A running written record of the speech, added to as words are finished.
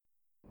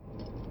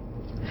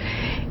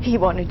He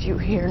wanted you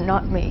here,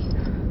 not me.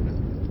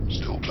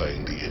 Still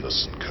playing the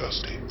innocent,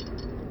 Kirsty.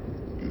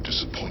 You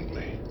disappoint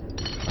me.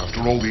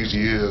 After all these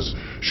years,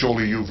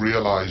 surely you've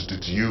realized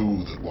it's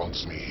you that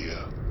wants me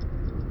here.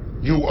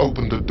 You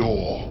opened a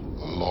door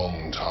a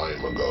long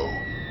time ago,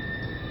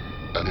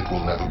 and it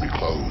will never be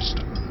closed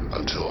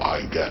until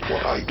I get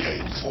what I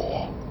came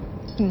for.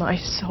 My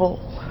soul.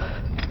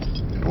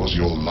 It was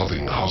your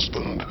loving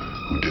husband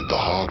who did the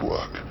hard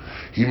work.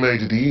 He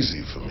made it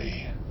easy for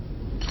me.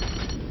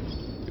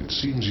 It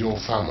seems your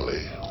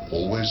family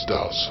always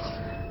does.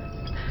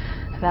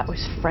 That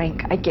was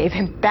Frank. I gave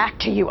him back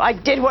to you. I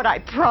did what I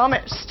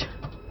promised.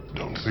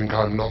 Don't think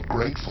I'm not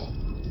grateful.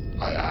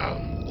 I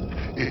am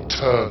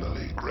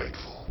eternally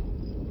grateful.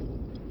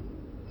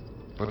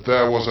 But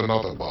there was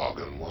another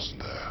bargain,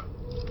 wasn't there?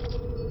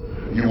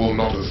 You will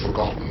not have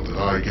forgotten that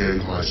I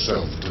gave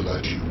myself to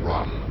let you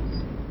run.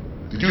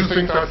 Did you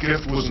think that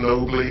gift was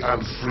nobly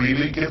and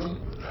freely given?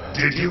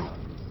 Did you?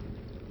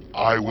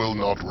 I will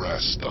not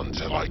rest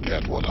until I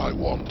get what I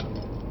want.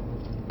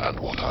 And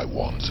what I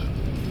want.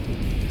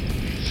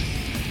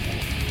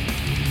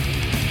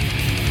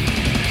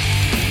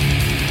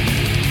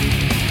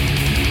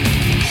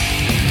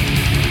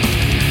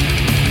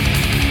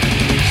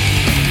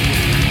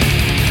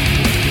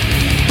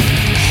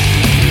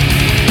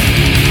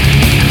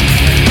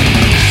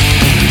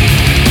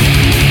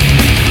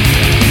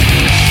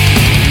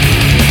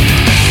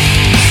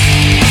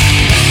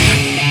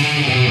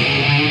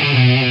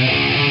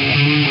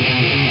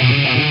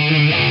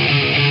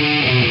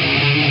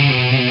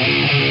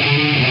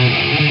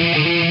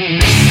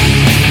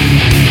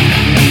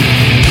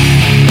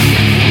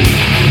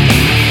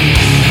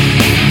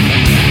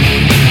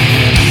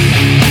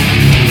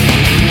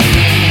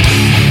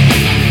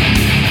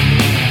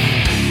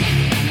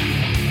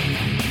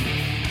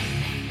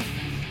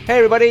 Hey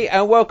everybody,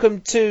 and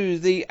welcome to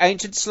the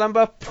Ancient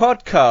Slumber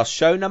podcast,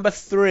 show number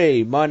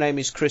 3. My name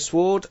is Chris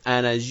Ward,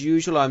 and as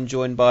usual I'm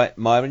joined by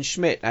Myron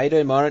Schmidt. How you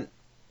doing, Myron?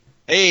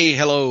 Hey,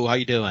 hello, how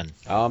you doing?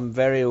 I'm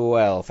very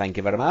well, thank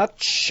you very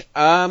much.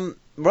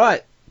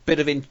 Right, bit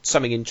of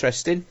something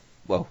interesting.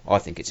 Well, I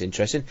think it's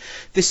interesting.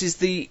 This is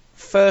the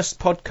first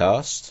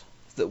podcast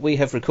that we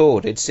have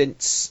recorded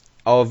since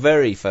our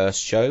very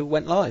first show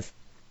went live.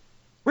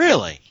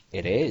 Really?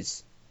 It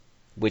is.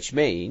 Which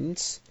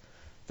means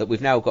that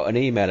we've now got an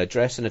email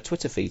address and a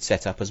Twitter feed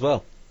set up as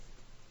well.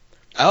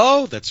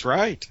 Oh, that's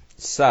right.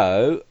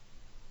 So,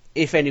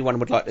 if anyone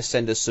would like to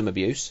send us some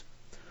abuse,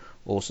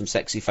 or some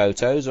sexy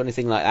photos, or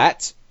anything like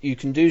that, you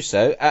can do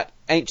so at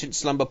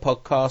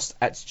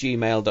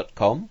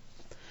ancientslumberpodcast@gmail.com.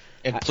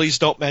 And please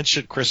don't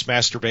mention Chris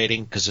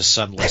masturbating, because his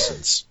son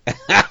listens.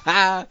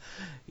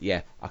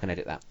 Yeah, I can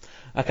edit that.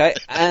 Okay,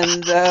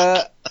 and,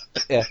 yeah,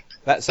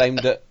 that's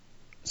aimed at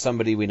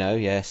somebody we know,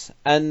 yes.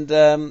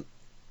 And,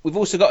 we've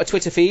also got a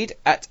Twitter feed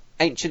at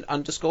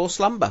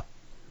ancient_slumber.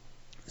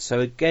 So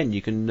again,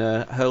 you can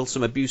hurl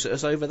some abuse at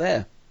us over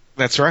there.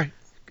 That's right.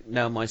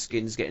 Now my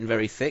skin's getting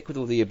very thick with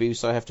all the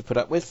abuse I have to put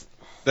up with.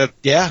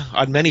 Yeah,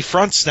 on many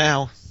fronts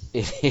now.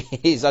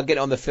 It is. I'll get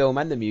on the film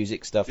and the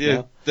music stuff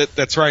now.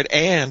 That's right,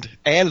 and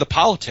the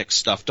politics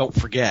stuff, don't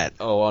forget.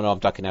 Oh, no, I'm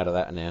ducking out of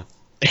that now.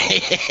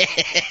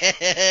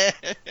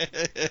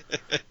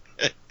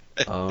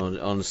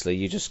 Honestly,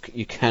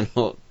 you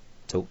cannot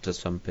talk to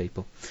some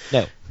people.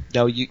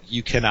 No,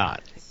 you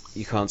cannot.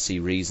 You can't see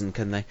reason,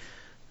 can they?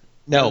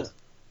 No.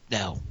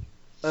 Dear.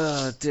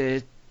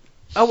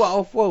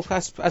 Oh, well,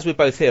 as we're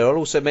both here, I'll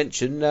also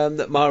mention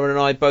that Myron and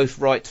I both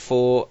write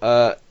for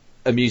a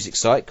music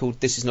site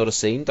called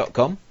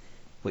thisisnotascene.com,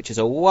 which is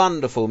a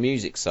wonderful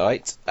music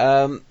site,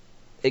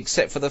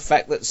 except for the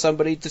fact that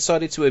somebody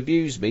decided to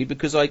abuse me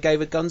because I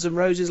gave a Guns N'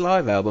 Roses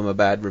live album a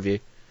bad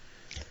review.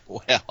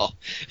 Well,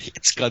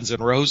 it's Guns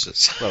N'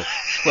 Roses. Well,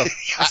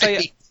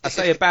 I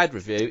say a bad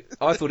review.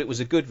 I thought it was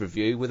a good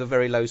review with a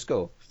very low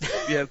score.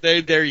 Yeah,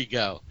 there you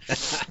go.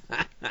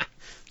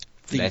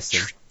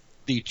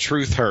 The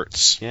truth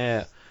hurts.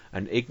 Yeah,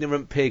 an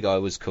ignorant pig I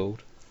was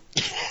called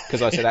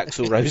because I said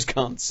Axl Rose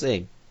can't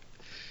sing.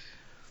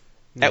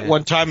 Yeah. At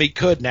one time he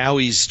could. Now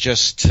he's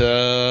just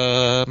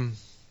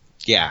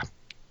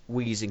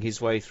wheezing his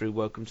way through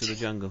Welcome to the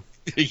Jungle.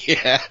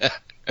 Yeah.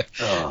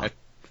 Oh.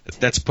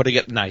 That's putting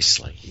it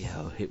nicely.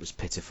 Yeah, it was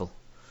pitiful.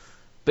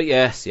 But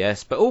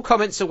yes, but all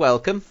comments are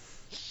welcome.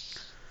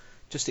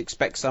 Just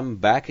expect some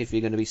back if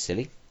you're going to be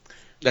silly.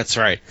 That's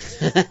right.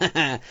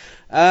 So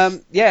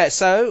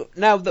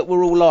now that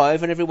we're all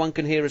live and everyone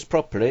can hear us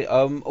properly,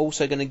 I'm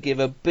also going to give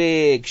a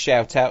big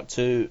shout out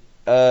to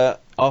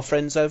our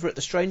friends over at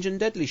the Strange and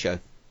Deadly Show.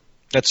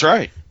 That's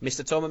right.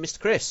 Mr. Tom and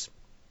Mr. Chris.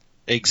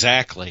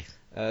 Exactly.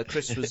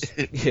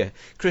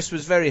 Chris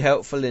was very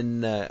helpful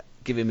in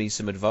giving me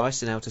some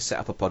advice on how to set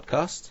up a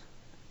podcast.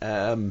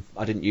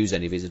 I didn't use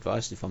any of his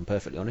advice, if I'm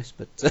perfectly honest,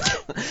 but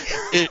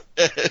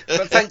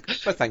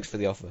thanks for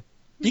the offer.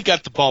 You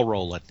got the ball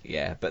rolling.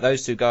 Yeah, but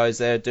those two guys,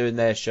 they're doing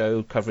their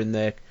show, covering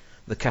the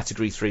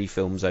Category 3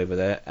 films over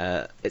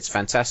there. It's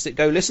fantastic.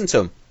 Go listen to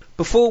them.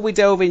 Before we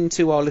delve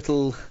into our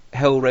little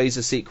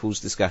Hellraiser sequels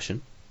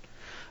discussion,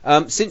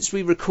 Since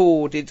we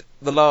recorded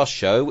the last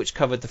show, which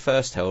covered the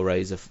first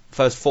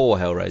four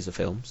Hellraiser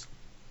films,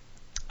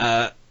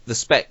 the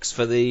specs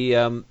for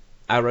the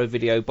Arrow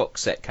video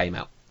box set came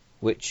out,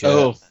 which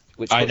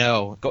I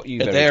know got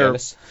you very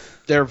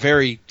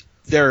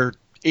jealous.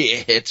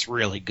 It's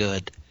really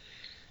good.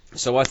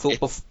 So I thought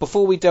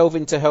before we delve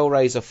into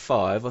Hellraiser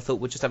 5, I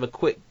thought we'd just have a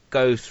quick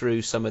go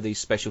through some of these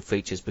special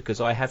features because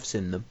I have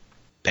seen them.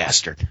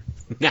 Bastard.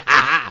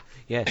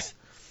 Yes.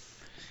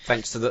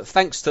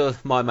 Thanks to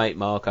my mate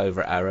Mark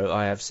over at Arrow,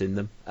 I have seen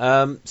them.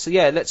 So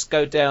yeah, let's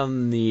go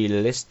down the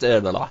list.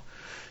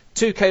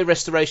 2K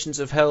restorations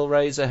of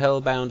Hellraiser,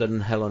 Hellbound,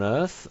 and Hell on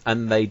Earth,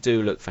 and they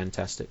do look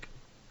fantastic.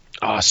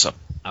 Awesome.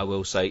 I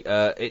will say,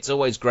 it's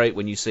always great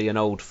when you see an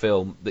old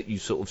film that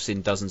you've sort of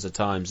seen dozens of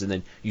times, and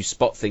then you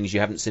spot things you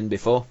haven't seen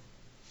before.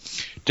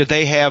 Did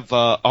they have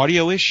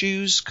audio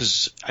issues?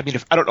 Because I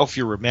don't know if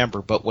you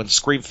remember, but when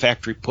Scream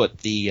Factory put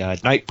the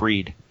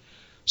Nightbreed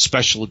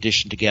special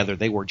edition together,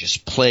 they were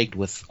just plagued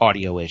with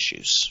audio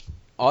issues.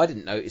 I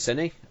didn't notice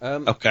any.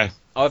 Okay.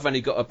 I've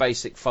only got a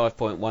basic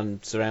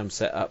 5.1 surround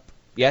set up.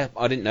 Yeah,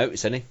 I didn't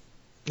notice any.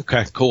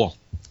 Okay, cool.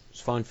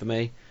 It's fine for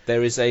me.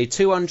 There is a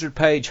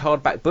 200-page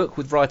hardback book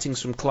with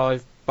writings from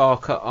Clive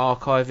Barker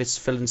archivist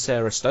Phil and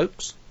Sarah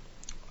Stokes.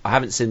 I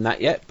haven't seen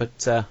that yet,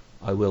 but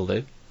I will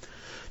do.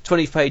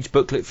 20-page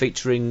booklet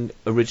featuring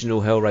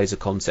original Hellraiser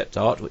concept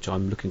art, which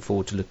I'm looking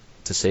forward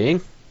to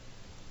seeing.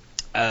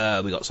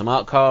 We got some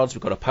art cards,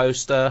 we've got a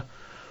poster.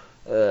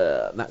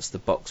 That's the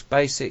box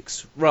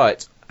basics.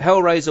 Right,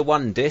 Hellraiser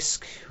 1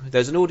 disc.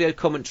 There's an audio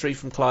commentary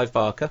from Clive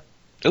Barker.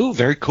 Ooh,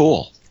 very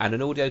cool. And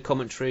an audio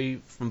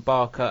commentary from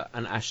Barker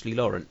and Ashley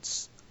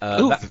Lawrence.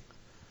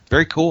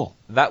 Very cool.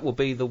 That will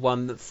be the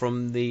one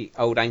from the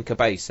old Anchor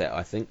Bay set,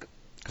 I think.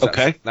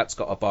 Okay. That's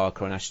got a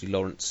Barker and Ashley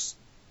Lawrence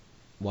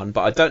one,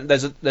 but I don't.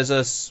 There's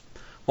a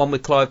one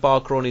with Clive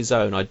Barker on his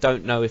own. I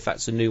don't know if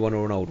that's a new one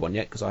or an old one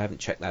yet because I haven't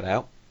checked that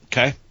out.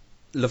 Okay.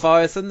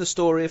 Leviathan, the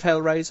story of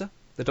Hellraiser,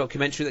 the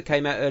documentary that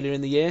came out earlier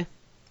in the year.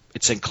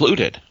 It's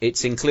included.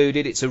 It's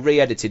included. It's a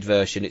re-edited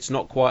version. It's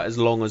not quite as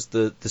long as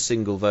the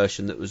single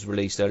version that was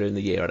released earlier in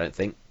the year, I don't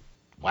think.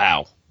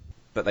 Wow.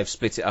 But they've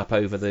split it up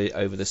over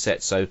the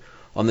set. So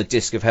on the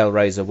disc of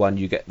Hellraiser 1,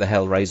 you get the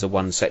Hellraiser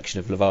 1 section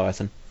of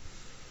Leviathan,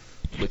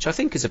 which I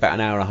think is about an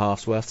hour and a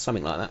half's worth,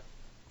 something like that.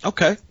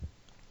 Okay.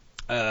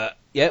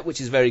 Yeah, which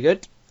is very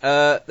good.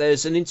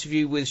 There's an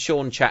interview with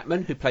Sean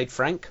Chapman, who played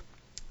Frank,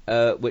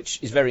 which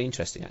is very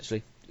interesting,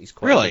 actually. He's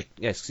quite really?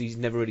 Yes, because he's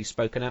never really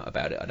spoken out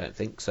about it, I don't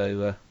think.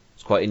 So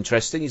it's quite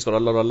interesting. He's got a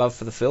lot of love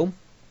for the film,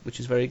 which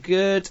is very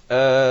good.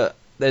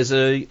 There's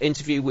an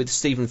interview with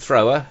Stephen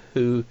Thrower,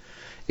 who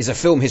is a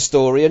film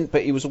historian,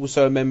 but he was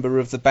also a member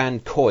of the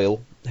band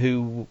Coil,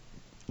 who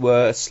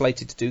were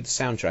slated to do the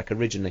soundtrack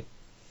originally.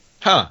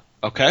 Huh,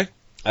 okay.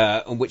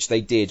 On which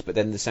they did, but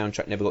then the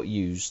soundtrack never got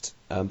used.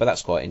 But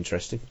that's quite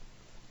interesting.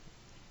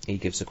 He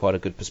gives quite a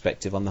good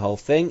perspective on the whole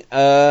thing.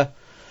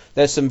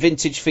 There's some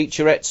vintage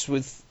featurettes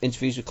with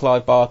interviews with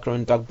Clive Barker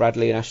and Doug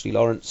Bradley and Ashley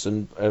Lawrence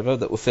and whatever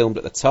that were filmed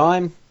at the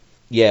time.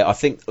 Yeah, I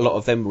think a lot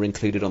of them were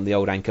included on the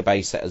old Anchor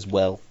Bay set as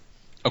well.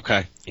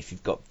 Okay. If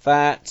you've got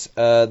that.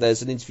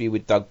 There's an interview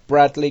with Doug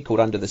Bradley called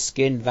Under the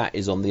Skin. That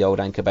is on the old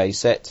Anchor Bay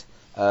set.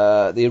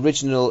 The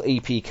original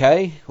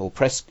EPK, or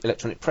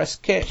electronic press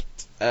kit.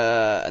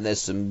 And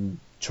there's some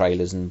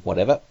trailers and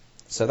whatever.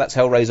 So that's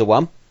Hellraiser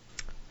 1.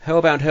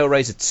 Hellbound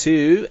Hellraiser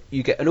 2,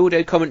 you get an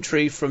audio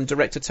commentary from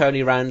director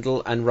Tony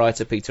Randall and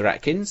writer Peter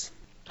Atkins.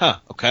 Huh,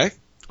 okay.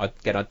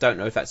 Again, I don't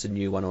know if that's a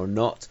new one or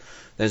not.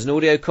 There's an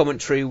audio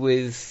commentary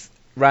with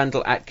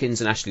Randall, Atkins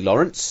and Ashley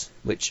Lawrence,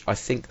 which I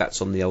think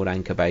that's on the old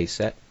Anchor Bay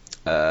set.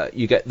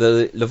 You get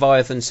the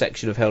Leviathan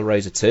section of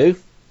Hellraiser 2,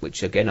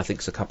 which again I think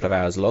is a couple of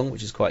hours long,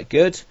 which is quite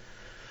good.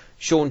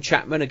 Sean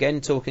Chapman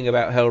again talking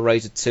about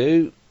Hellraiser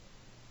 2,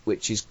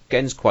 which is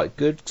again's quite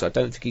good because I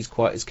don't think he's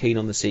quite as keen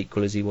on the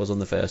sequel as he was on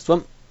the first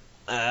one.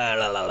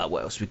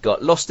 What else we've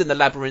got? Lost in the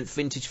Labyrinth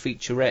vintage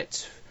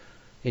featurette,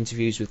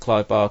 interviews with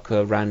Clive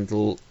Barker,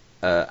 Randall,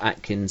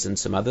 Atkins and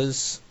some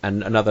others,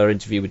 and another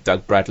interview with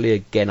Doug Bradley.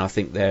 Again, I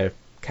think they're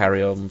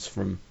carry-ons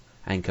from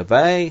Anchor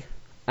Bay.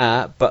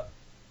 But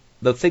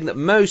the thing that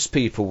most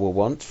people will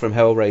want from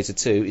Hellraiser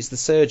 2 is the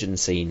surgeon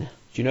scene.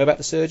 Do you know about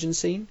the surgeon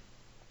scene?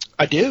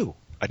 I do.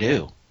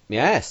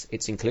 Yes,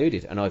 it's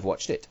included, and I've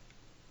watched it.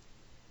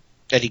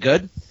 Any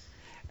good?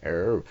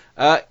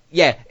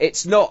 Yeah,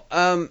 it's not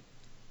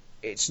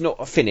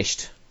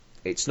finished.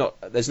 It's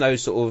not. There's no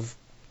sort of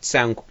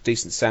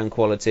decent sound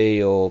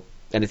quality or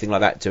anything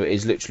like that to it.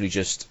 It's literally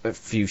just a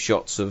few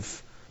shots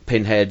of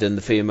Pinhead and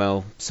the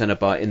female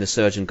Cenobite in the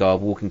surgeon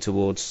garb walking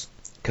towards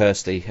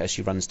Kirsty as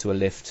she runs to a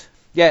lift.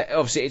 Yeah,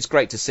 obviously it's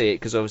great to see it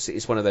because obviously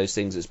it's one of those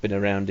things that's been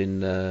around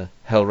in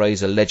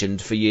Hellraiser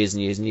legend for years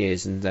and years and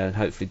years, and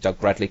hopefully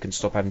Doug Bradley can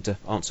stop having to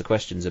answer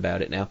questions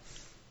about it now.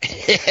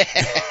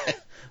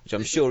 Which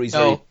I'm sure he's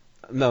No,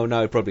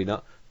 probably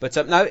not.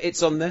 But no,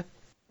 it's on there.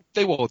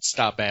 They won't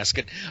stop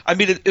asking. I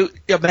mean,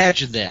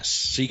 imagine this.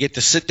 So you get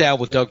to sit down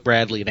with Doug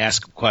Bradley and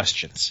ask him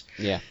questions.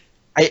 Yeah.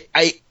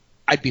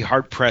 I I'd be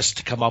hard pressed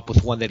to come up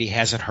with one that he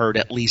hasn't heard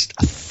at least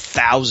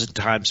 1,000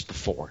 times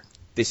before.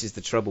 This is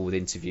the trouble with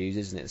interviews,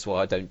 isn't it? That's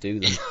why I don't do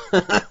them.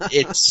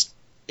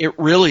 It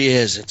really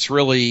is. It's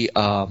really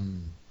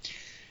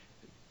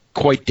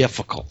quite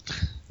difficult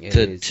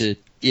to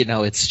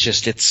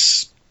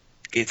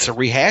it's a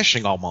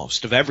rehashing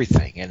almost of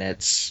everything, and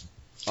it's.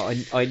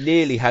 I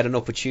nearly had an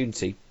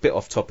opportunity, bit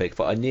off topic,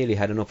 but I nearly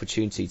had an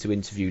opportunity to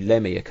interview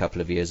Lemmy a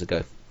couple of years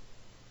ago.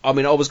 I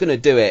mean, I was going to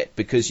do it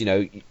because,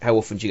 how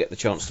often do you get the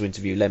chance to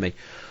interview Lemmy?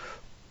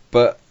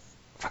 But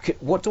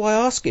what do I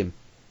ask him?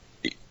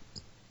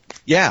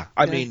 Yeah,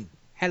 I mean...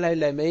 Hello,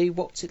 Lemmy.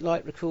 What's it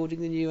like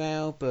recording the new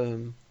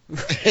album?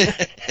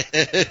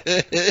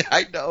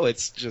 I know,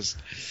 it's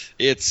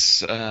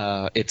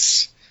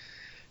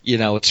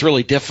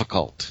really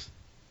difficult.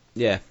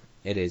 Yeah,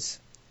 it is.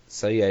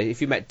 So, yeah,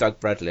 if you met Doug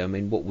Bradley, I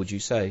mean, what would you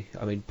say?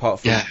 I mean, apart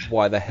from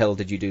why the hell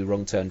did you do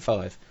Wrong Turn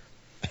 5?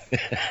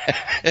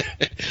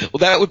 Well,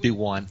 that would be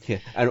one. Yeah.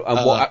 And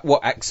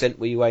what accent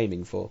were you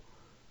aiming for?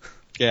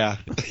 Yeah.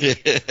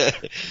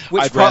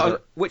 Which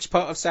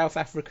part of South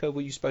Africa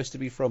were you supposed to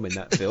be from in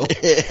that film?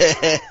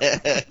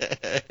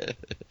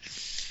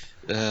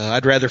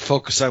 I'd rather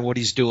focus on what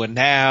he's doing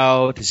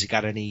now. Does he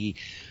got any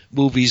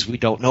movies we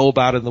don't know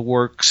about in the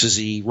works? Is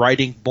he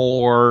writing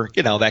more?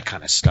 That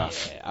kind of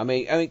stuff. Yeah, I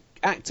mean,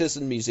 actors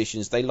and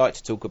musicians, they like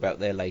to talk about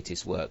their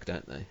latest work,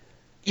 don't they?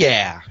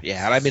 Yeah.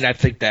 And I mean, I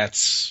think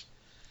that's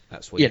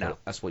what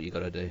that's what you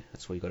got to do.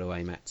 That's what you got to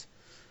aim at.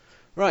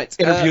 Right.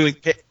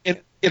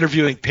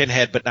 Interviewing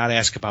Pinhead, but not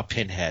ask about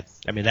Pinhead.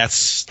 I mean,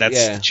 that's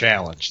the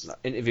challenge.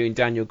 Interviewing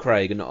Daniel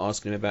Craig and not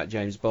asking him about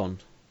James Bond.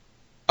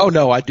 Oh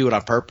no, I do it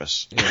on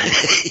purpose. Yeah.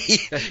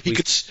 he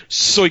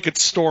could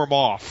storm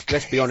off.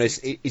 Let's be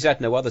honest, he's had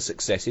no other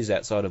successes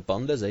outside of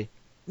Bond, has he?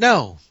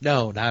 No,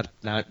 not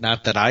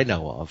that I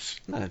know of.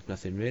 No,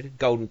 nothing really.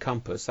 Golden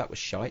Compass, that was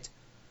shite.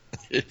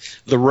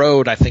 The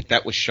Road, I think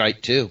that was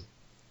shite too.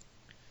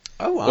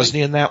 Oh, wasn't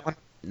he in that one?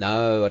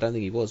 No, I don't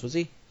think he was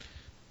he?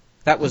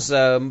 That was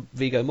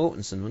Viggo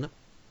Mortensen, wasn't it?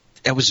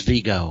 It was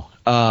Viggo.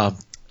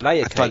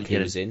 Leia Kane he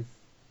was in.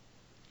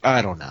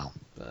 I don't know.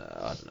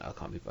 I don't know.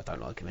 I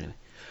don't like him anyway.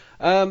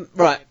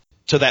 Right.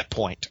 To that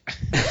point.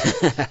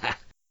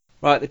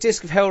 Right, the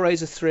disc of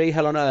Hellraiser 3,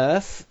 Hell on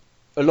Earth,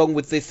 along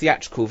with the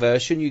theatrical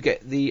version, you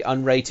get the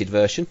unrated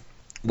version,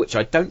 which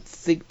I don't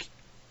think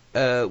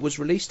was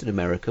released in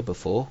America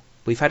before.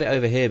 We've had it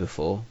over here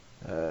before.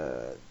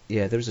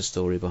 Yeah, there is a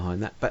story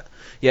behind that. But,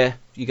 yeah,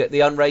 you get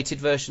the unrated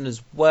version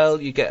as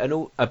well. You get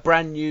a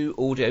brand new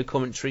audio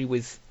commentary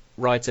with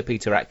writer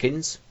Peter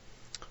Atkins,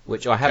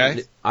 which I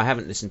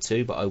haven't listened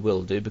to, but I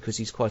will do because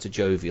he's quite a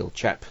jovial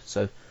chap,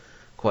 so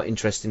quite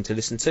interesting to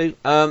listen to.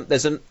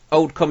 There's an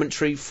old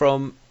commentary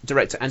from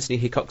director Anthony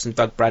Hickox and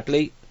Doug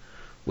Bradley,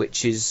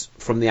 which is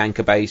from the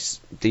Anchor Base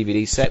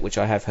DVD set, which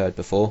I have heard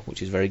before,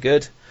 which is very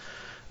good.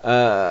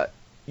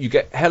 You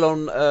get Hell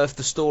on Earth,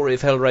 the story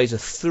of Hellraiser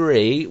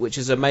 3, which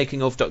is a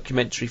making-of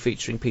documentary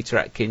featuring Peter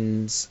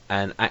Atkins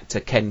and actor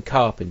Ken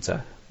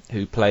Carpenter,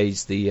 who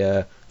plays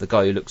the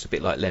guy who looks a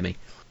bit like Lemmy.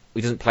 He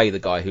doesn't play the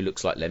guy who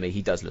looks like Lemmy.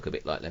 He does look a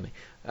bit like Lemmy.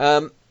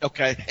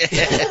 Okay.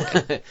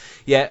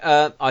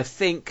 Yeah, I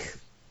think...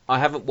 I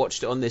haven't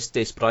watched it on this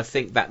disc, but I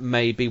think that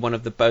may be one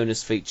of the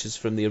bonus features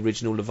from the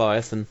original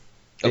Leviathan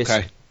disc.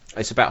 Okay.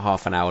 It's about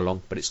half an hour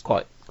long, but it's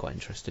quite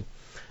interesting.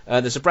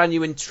 There's a brand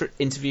new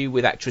interview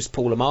with actress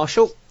Paula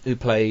Marshall, who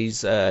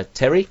plays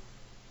Terry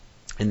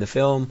in the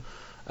film.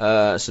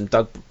 Some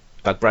Doug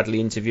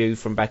Bradley interview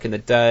from back in the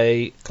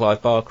day.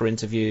 Clive Barker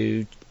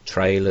interview.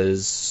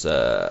 Trailers.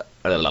 An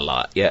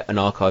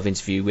archive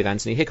interview with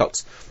Anthony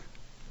Hickox.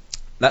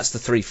 That's the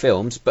 3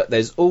 films, but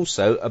there's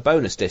also a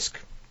bonus disc.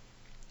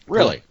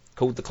 Really?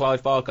 Called The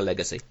Clive Barker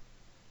Legacy.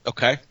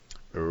 Okay.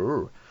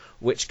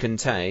 Which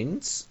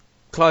contains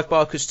Clive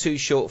Barker's 2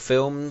 short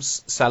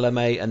films,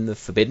 Salome and The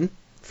Forbidden,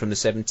 from the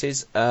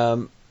 70s.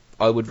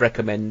 I would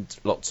recommend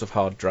lots of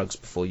hard drugs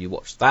before you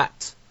watch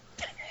that.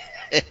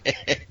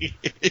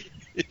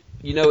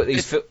 You know what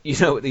these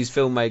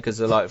filmmakers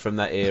are like from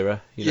that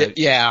era.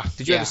 Yeah.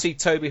 Did you ever see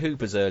Toby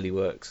Hooper's early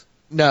works?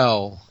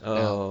 No.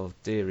 Oh,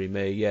 dearie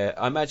me. Yeah,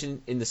 I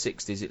imagine in the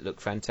 60s it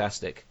looked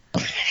fantastic.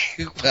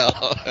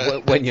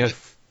 Well, when you're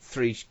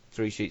three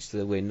sheets to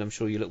the wind, I'm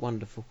sure you look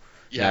wonderful.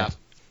 Yeah.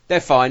 They're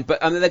fine, but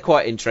they're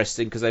quite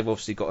interesting because they've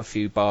obviously got a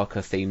few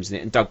Barker themes in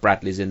it, and Doug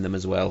Bradley's in them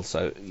as well.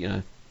 So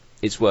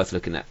it's worth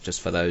looking at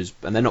just for those,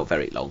 and they're not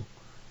very long,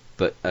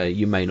 but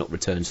you may not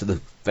return to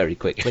them very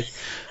quickly.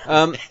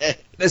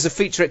 There's a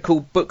featurette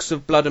called Books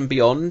of Blood and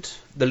Beyond: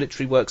 The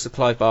Literary Works of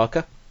Clive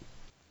Barker.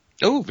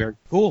 Oh, very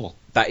cool.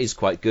 That is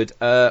quite good.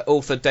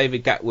 Author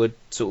David Gatwood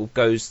sort of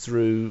goes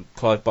through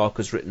Clive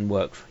Barker's written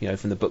work,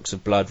 from the Books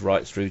of Blood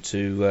right through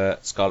to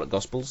Scarlet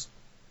Gospels.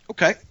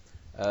 Okay.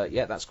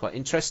 Yeah, that's quite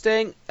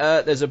interesting.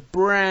 There's a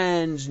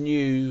brand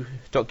new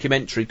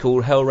documentary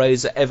called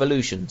Hellraiser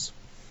Evolutions.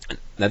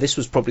 Now, this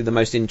was probably the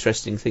most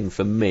interesting thing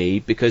for me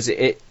because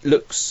it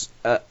looks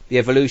at the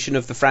evolution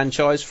of the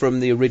franchise from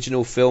the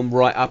original film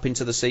right up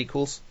into the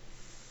sequels.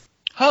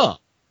 Huh.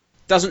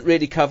 Doesn't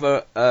really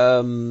cover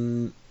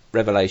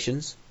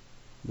Revelations.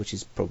 which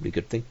is probably a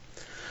good thing.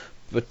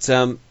 But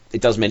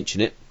it does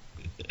mention it.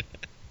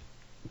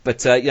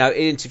 But it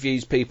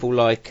interviews people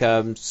like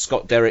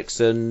Scott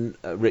Derrickson,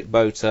 Rick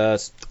Bota,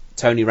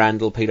 Tony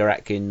Randall, Peter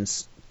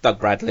Atkins, Doug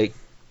Bradley.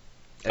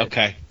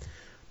 Okay.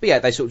 But yeah,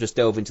 they sort of just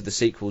delve into the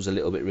sequels a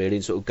little bit, really,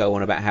 and sort of go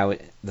on about how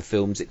the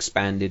film's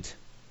expanded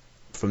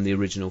from the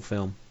original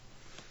film.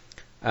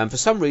 For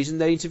some reason,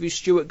 they interview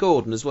Stuart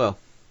Gordon as well.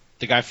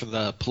 The guy from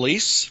the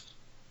Police?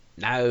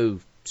 No,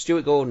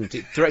 Stuart Gordon,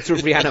 director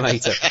of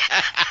Reanimator.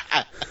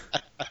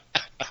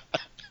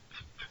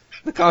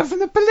 The guy from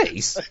the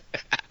Police?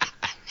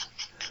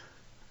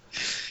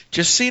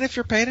 Just seeing if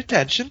you're paying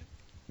attention.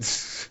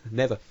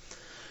 Never.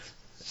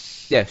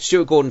 Yeah,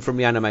 Stuart Gordon from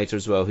Reanimator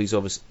as well. He's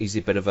a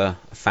bit of a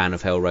fan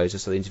of Hellraiser,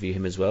 so they interview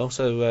him as well.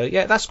 So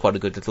that's quite a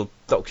good little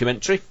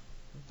documentary.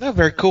 Oh,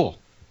 very cool.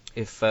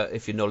 If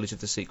your knowledge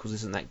of the sequels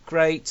isn't that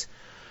great.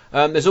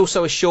 There's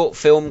also a short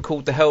film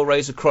called The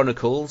Hellraiser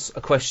Chronicles: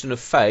 A Question of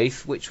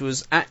Faith, which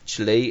was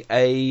actually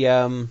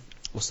a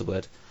what's the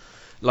word?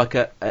 Like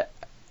a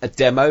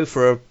demo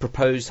for a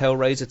proposed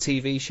Hellraiser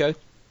TV show.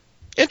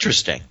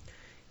 Interesting.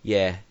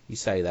 Yeah, you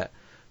say that.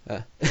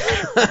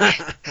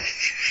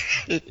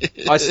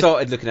 I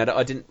started looking at it.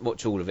 I didn't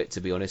watch all of it,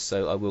 to be honest,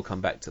 so I will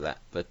come back to that.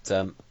 But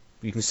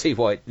you can see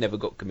why it never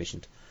got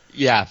commissioned.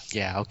 Yeah,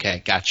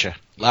 okay, gotcha.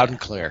 Loud and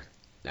clear.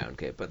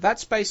 Okay, but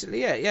that's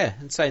basically it, yeah.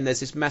 And saying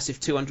there's this massive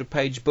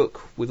 200-page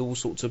book with all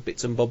sorts of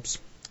bits and bobs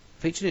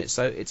featuring it,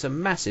 so it's a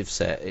massive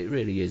set. It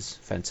really is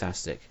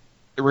fantastic.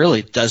 It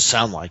really does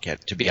sound like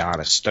it, to be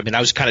honest. I mean, I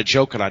was kind of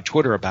joking on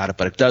Twitter about it,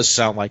 but it does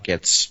sound like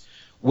it's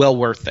well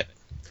worth it.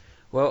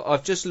 Well,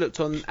 I've just looked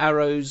on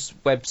Arrow's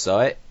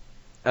website.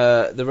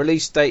 The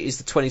release date is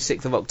the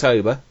 26th of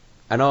October,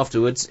 and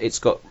afterwards it's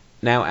got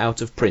now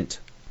out of print.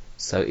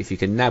 So if you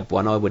can nab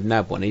one, I would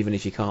nab one, even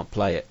if you can't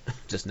play it.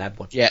 Just nab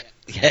one. Yeah.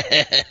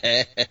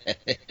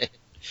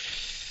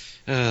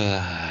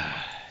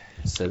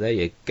 So there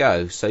you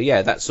go. So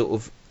yeah, that sort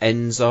of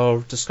ends our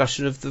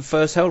discussion of the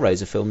first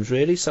Hellraiser films,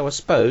 really. So I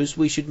suppose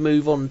we should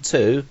move on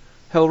to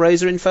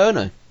Hellraiser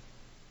Inferno.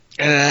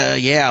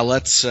 Yeah,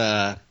 let's...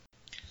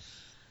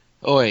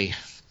 Oi.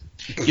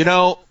 You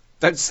know...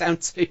 Don't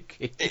sound too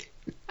keen.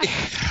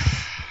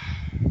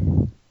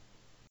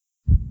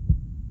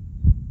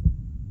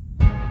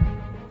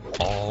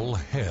 All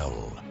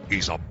hell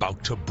is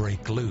about to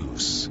break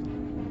loose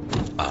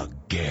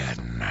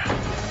again.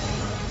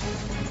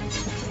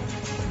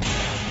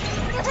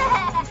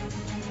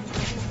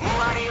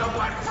 What do you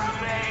want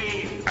from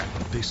me?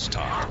 And this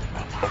time,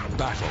 a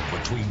battle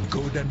between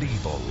good and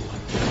evil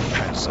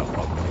has a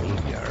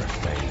familiar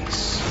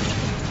face.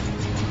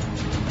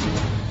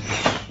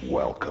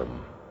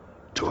 Welcome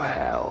to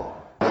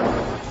hell.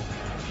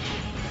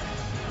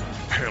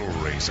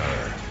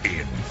 Hellraiser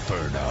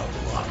Inferno.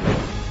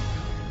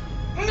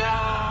 No!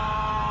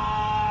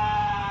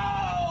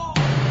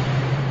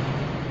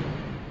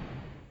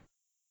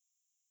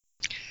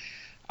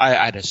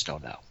 I just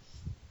don't know.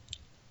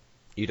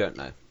 You don't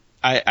know.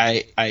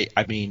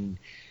 I mean,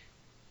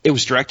 it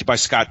was directed by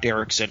Scott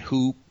Derrickson,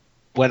 who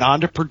went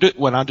on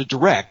to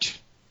direct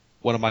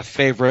one of my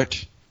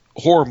favorite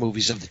horror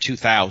movies of the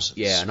 2000s.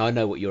 Yeah, and I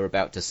know what you're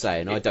about to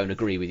say, and I don't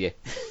agree with you.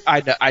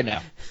 I know.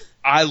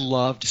 I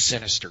loved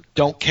Sinister.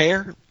 Don't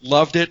care.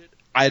 Loved it.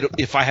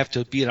 If I have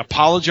to be an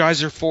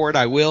apologizer for it,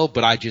 I will.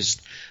 But I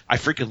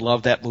freaking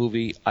love that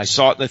movie. I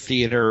saw it in the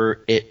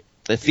theater.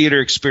 The theater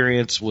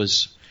experience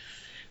was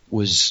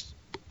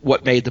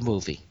what made the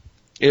movie.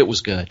 It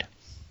was good.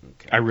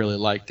 Okay. I really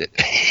liked it.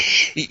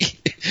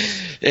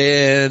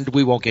 And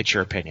we won't get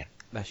your opinion.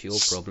 That's your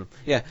problem.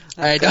 Yeah.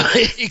 I know.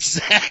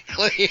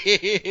 Exactly.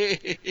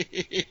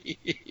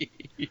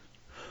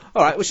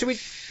 All right. Well,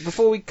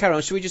 before we carry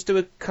on, should we just do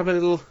a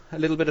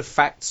little bit of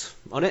facts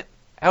on it?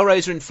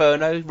 Hellraiser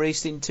Inferno,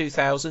 released in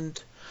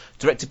 2000,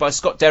 directed by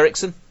Scott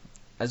Derrickson,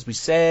 as we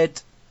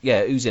said.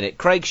 Yeah, who's in it?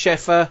 Craig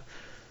Sheffer,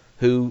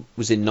 who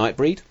was in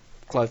Nightbreed,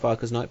 Clive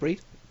Barker's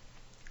Nightbreed.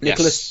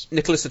 Yes.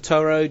 Nicholas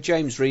Otoro,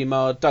 James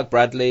Remar, Doug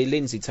Bradley,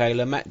 Lindsay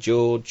Taylor, Matt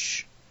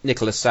George,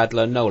 Nicholas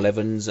Sadler, Noel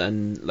Evans,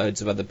 and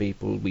loads of other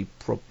people we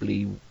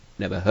probably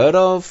never heard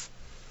of.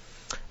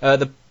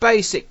 The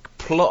basic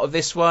plot of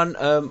this one,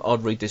 I'll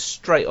read this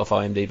straight off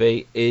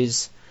IMDb,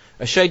 is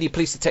a shady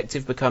police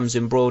detective becomes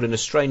embroiled in a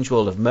strange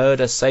world of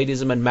murder,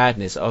 sadism and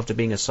madness after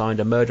being assigned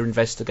a murder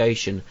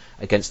investigation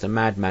against a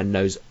madman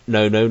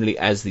known only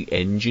as the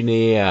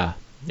Engineer.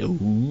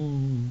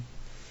 Ooh.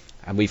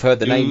 And we've heard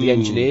the name The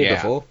Engineer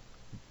before.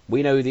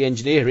 We know who the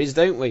Engineer is,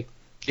 don't we?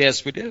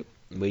 Yes, we do.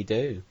 We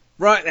do.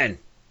 Right then.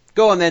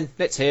 Go on then.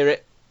 Let's hear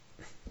it.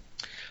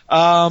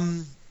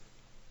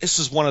 This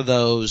is one of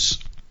those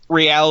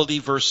reality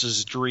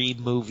versus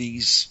dream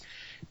movies.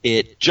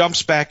 It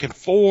jumps back and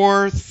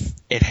forth.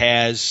 It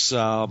has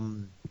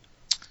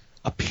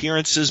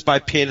appearances by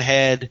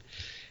Pinhead.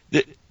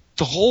 The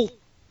whole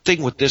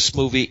thing with this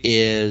movie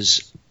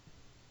is,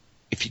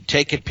 if you'd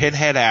taken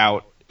Pinhead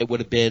out, it would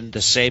have been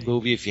the same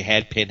movie if you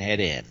had Pinhead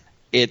in.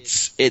 It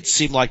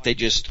seemed like they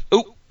just,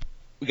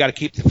 we got to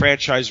keep the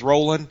franchise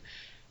rolling.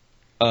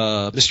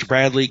 Mr.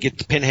 Bradley, get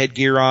the pinhead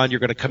gear on.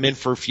 You're going to come in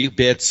for a few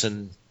bits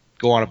and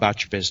go on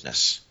about your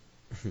business.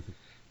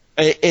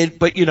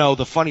 But, you know,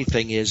 the funny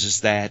thing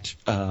is that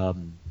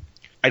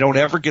I don't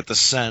ever get the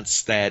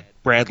sense that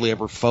Bradley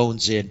ever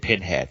phones in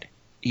Pinhead.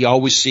 He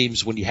always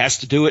seems, when he has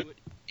to do it,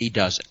 he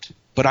does it.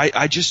 But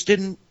I just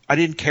didn't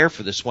care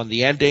for this one.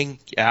 The ending,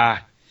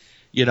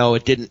 you know,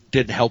 it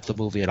didn't help the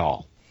movie at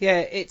all. Yeah,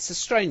 it's a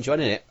strange one,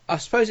 isn't it? I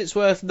suppose it's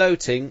worth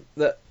noting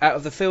that out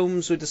of the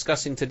films we're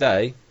discussing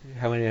today,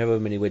 however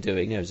many we're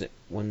doing, is it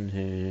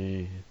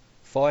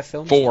 5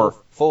 films? 4.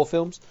 4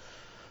 films.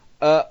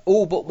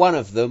 All but one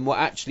of them were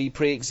actually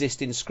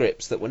pre-existing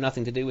scripts that were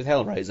nothing to do with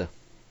Hellraiser.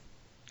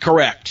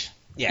 Correct.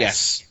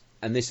 Yes.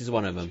 And this is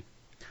one of them.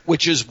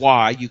 Which is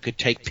why you could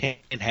take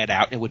Pinhead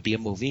out and it would be a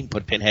movie, and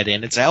put Pinhead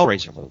in, it's a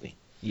Hellraiser movie.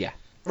 Yeah.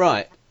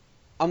 Right.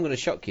 I'm going to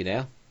shock you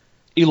now.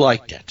 You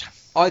liked it.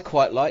 I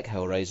quite like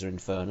Hellraiser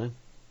Inferno,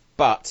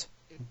 but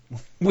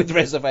with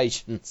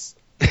reservations.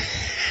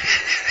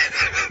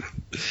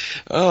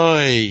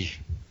 Oy.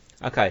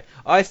 Okay.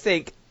 I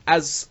think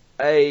as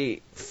a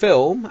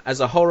film, as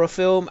a horror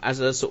film,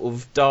 as a sort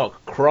of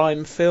dark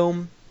crime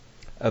film,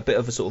 a bit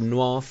of a sort of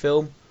noir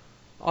film,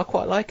 I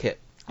quite like it.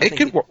 I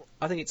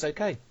think it's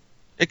okay.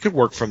 It could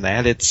work from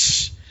that.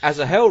 It's as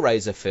a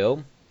Hellraiser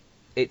film,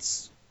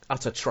 it's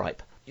utter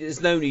tripe.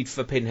 There's no need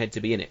for Pinhead to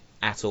be in it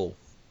at all.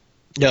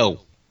 No.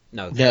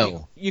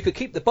 You could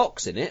keep the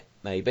box in it,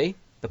 maybe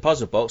the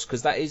puzzle box,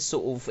 because that is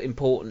sort of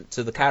important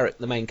to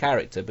the main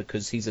character,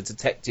 because he's a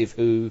detective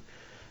who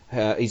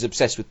he's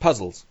obsessed with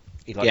puzzles.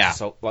 He likes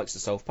to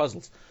solve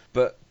puzzles.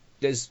 But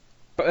there's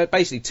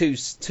basically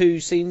two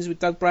scenes with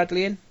Doug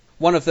Bradley in.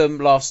 One of them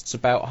lasts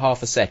about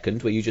half a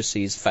second, where you just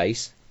see his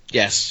face.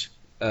 Yes.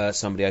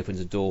 Somebody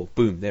opens a door,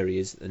 boom, there he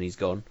is, and he's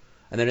gone.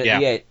 And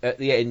then at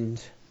the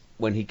end,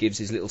 when he gives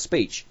his little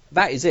speech,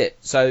 that is it.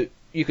 So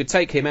you could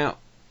take him out.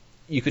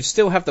 You could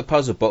still have the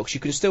puzzle box. You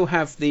can still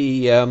have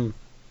the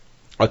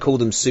I call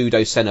them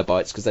pseudo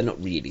Cenobites, because they're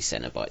not really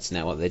Cenobites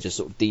now. They're just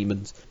sort of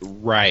demons.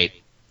 Right.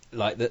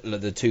 Like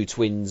the two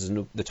twins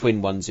and the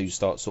twin ones who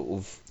start sort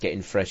of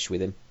getting fresh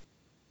with him.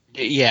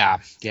 Yeah.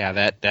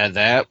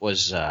 That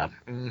was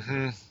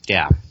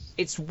yeah.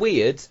 It's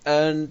weird,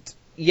 and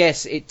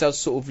yes, it does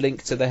sort of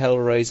link to the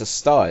Hellraiser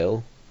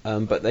style,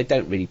 but they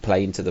don't really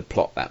play into the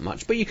plot that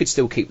much. But you could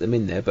still keep them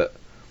in there. But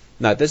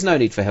no, there's no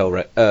need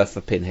for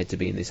for Pinhead to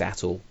be in this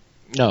at all.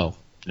 No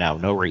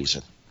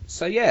reason.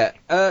 So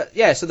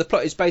so the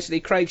plot is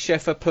basically Craig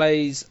Sheffer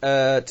plays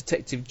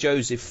Detective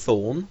Joseph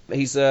Thorne.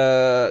 He's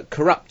a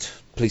corrupt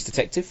police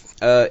detective.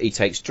 He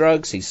takes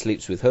drugs, he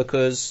sleeps with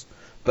hookers,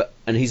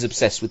 and he's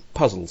obsessed with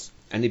puzzles.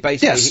 And he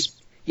basically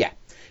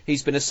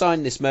he's been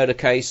assigned this murder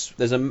case.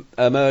 There's a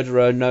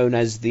murderer known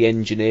as the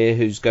Engineer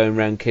who's going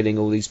around killing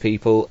all these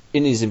people.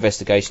 In his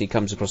investigation, he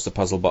comes across the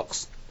puzzle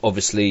box.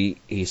 Obviously,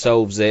 he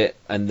solves it,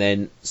 and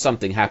then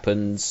something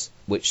happens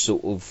which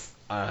sort of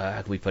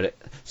how do we put it?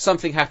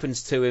 Something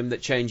happens to him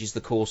that changes the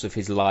course of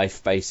his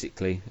life,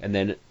 basically. And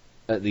then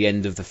at the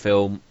end of the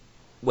film,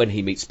 when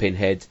he meets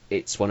Pinhead,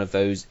 it's one of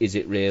those, is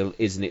it real,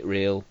 isn't it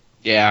real?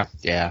 Yeah.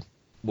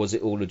 Was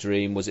it all a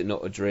dream, was it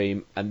not a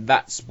dream? And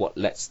that's what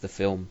lets the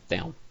film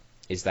down,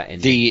 is that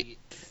ending.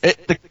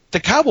 The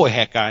cowboy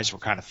hat guys were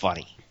kind of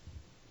funny.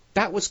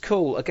 That was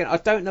cool. Again, I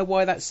don't know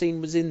why that scene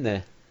was in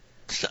there.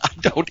 I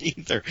don't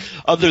either.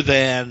 Other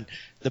than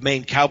the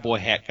main cowboy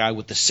hat guy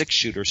with the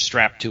 6-shooter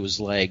strapped to his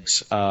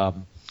legs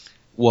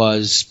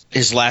was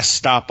his last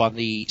stop on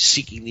the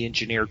Seeking the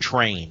Engineer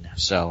train.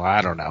 So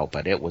I don't know,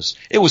 but it was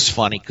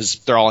funny because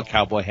they're all in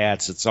cowboy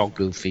hats. It's all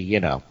goofy, you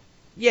know.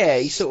 Yeah,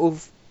 he sort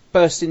of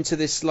burst into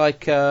this it's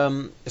like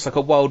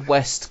a Wild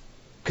West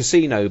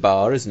casino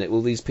bar, isn't it?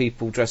 All these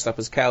people dressed up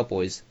as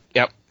cowboys.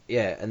 Yep.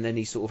 Yeah, and then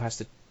he sort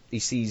of he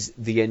sees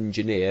the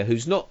Engineer,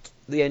 who's not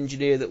the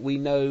Engineer that we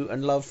know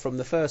and love from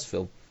the first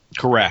film.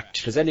 Correct.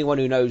 Because anyone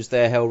who knows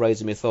their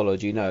Hellraiser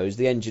mythology knows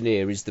the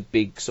Engineer is the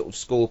big sort of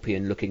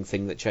scorpion-looking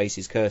thing that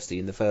chases Kirsty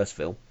in the first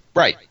film.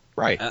 Right.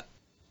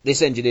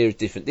 This Engineer is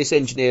different. This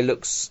Engineer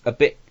looks a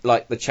bit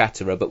like the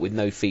Chatterer, but with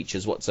no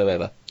features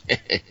whatsoever.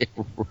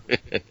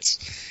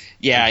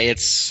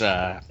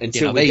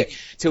 Until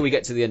we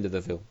get to the end of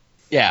the film.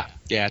 Yeah.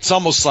 It's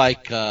almost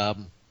like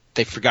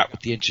they forgot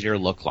what the Engineer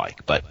looked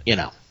like, but you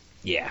know.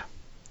 Yeah.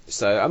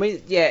 So I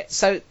mean,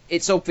 So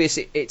it's obvious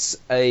it's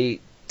a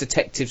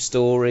detective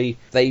story.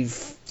 They've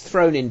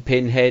thrown in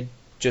Pinhead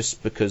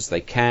just because they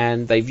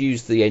can. They've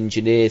used the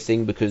Engineer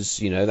thing because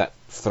that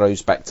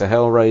throws back to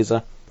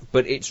Hellraiser.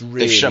 But it's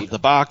really... They shoved the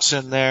box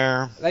in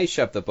there. They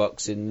shoved the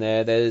box in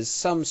there. There's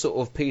some sort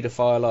of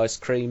paedophile ice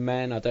cream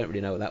man. I don't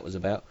really know what that was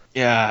about.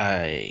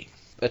 Yeah.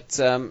 But,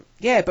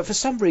 but for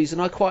some reason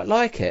I quite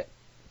like it.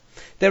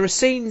 There are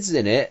scenes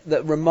in it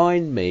that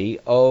remind me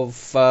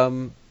of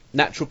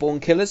Natural Born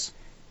Killers.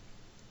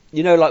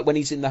 Like when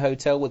he's in the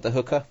hotel with the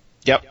hooker?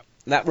 Yep.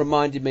 That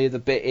reminded me of the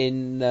bit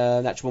in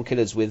Natural Born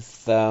Killers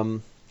with...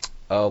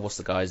 what's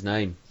the guy's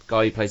name?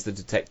 Guy who plays the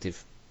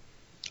detective.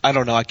 I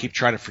don't know. I keep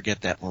trying to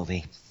forget that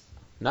movie.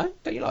 No?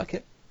 Don't you like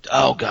it?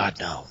 Oh, God,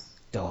 no.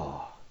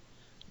 Oh.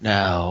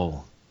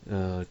 No.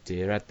 Oh,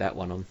 dear. Add that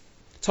one on.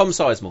 Tom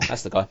Sizemore,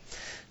 that's the guy.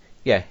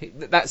 Yeah,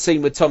 that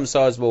scene with Tom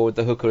Sizemore with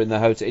the hooker in the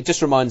hotel, it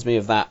just reminds me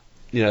of that,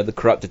 the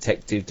corrupt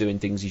detective doing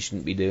things he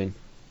shouldn't be doing.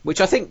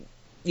 Which I think,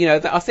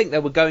 I think they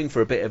were going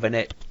for a bit of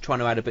trying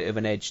to add a bit of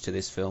an edge to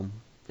this film.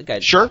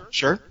 Again,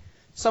 Sure.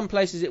 Some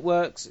places it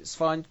works, it's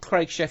fine.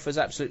 Craig Sheffer's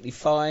absolutely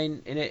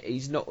fine in it.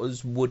 He's not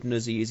as wooden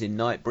as he is in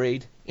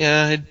Nightbreed.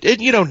 Yeah, and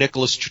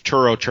Nicholas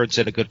Turturro turns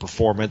in a good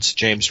performance.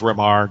 James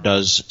Remar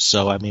does.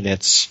 So, I mean,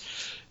 it's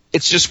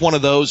just one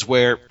of those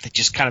where they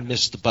just kind of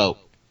missed the boat.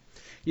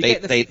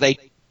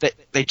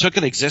 They took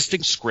an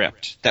existing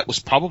script that was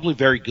probably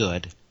very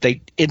good.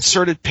 They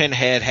inserted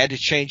Pinhead, had to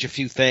change a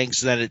few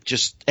things, and then it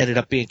just ended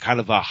up being kind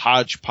of a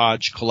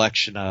hodgepodge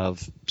collection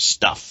of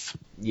stuff.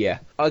 Yeah,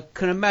 I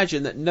can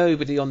imagine that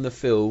nobody on the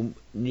film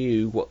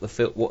knew what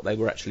they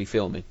were actually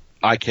filming.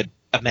 I could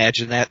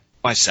imagine that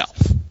myself.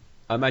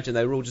 I imagine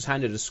they were all just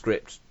handed a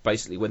script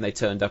basically when they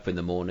turned up in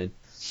the morning.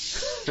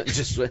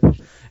 And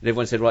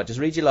everyone said, right, just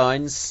read your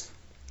lines,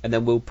 and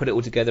then we'll put it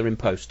all together in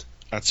post.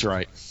 That's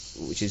right.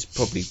 Which is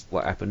probably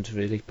what happened,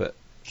 really. But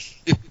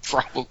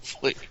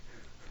probably.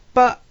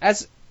 But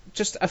as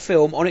just a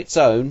film on its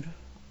own,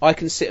 I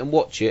can sit and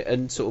watch it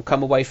and sort of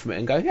come away from it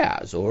and go, yeah,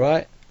 it's all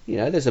right.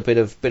 There's a bit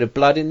of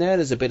blood in there,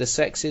 there's a bit of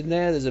sex in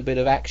there, there's a bit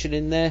of action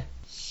in there.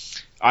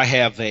 I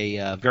have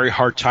a very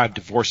hard time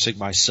divorcing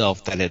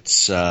myself that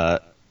it's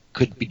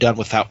could be done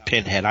without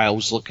Pinhead. I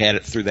always look at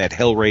it through that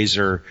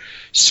Hellraiser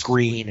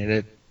screen, and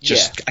it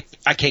just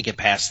I can't get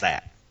past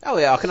that. Oh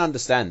yeah, I can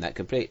understand that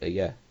completely.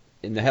 Yeah,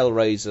 in the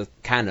Hellraiser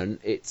canon,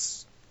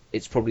 it's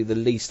probably the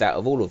least out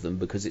of all of them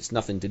because it's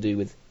nothing to do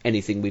with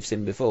anything we've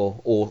seen before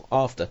or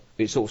after.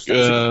 It's sort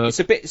of it's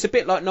a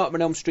bit like Nightmare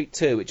on Elm Street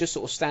 2. It just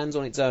sort of stands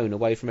on its own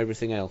away from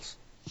everything else.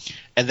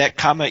 And that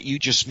comment you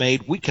just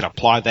made, we can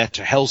apply that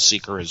to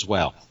Hellseeker as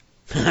well.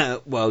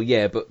 Well,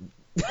 yeah, but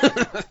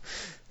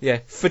yeah,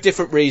 for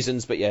different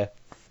reasons. But yeah,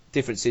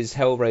 difference is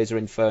Hellraiser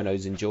Inferno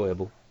is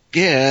enjoyable.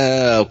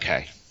 Yeah,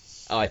 okay.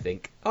 I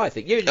think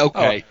you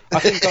okay.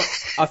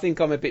 I think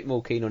I'm a bit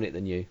more keen on it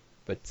than you.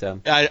 But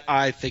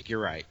I think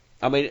you're right.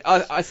 I mean,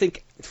 I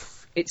think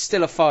it's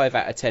still a 5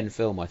 out of 10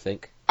 film. I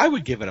think I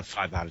would give it a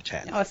 5 out of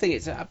 10. I think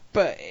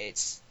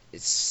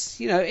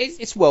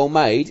it's well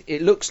made.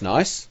 It looks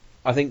nice.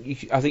 I think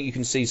you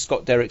can see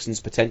Scott Derrickson's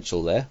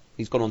potential there.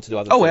 He's gone on to do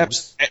other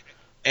things.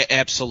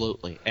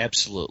 Absolutely.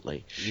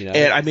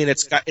 And I mean,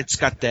 it's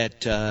got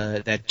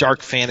that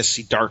dark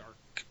fantasy,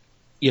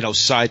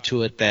 side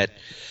to it that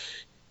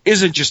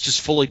isn't just as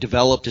fully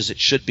developed as it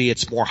should be.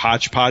 It's more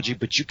hodgepodgey,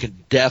 but you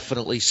can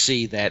definitely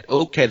see that,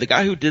 okay, the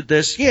guy who did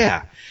this,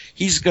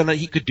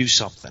 he could do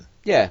something.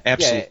 Yeah.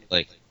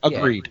 Absolutely. Yeah.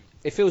 Agreed. Yeah.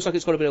 It feels like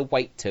it's got a bit of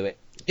weight to it.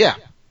 Yeah.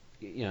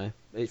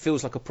 It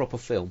feels like a proper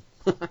film.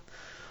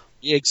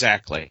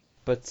 Exactly.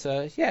 But,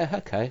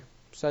 okay.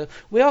 So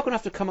we are going to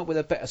have to come up with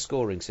a better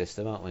scoring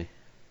system, aren't we?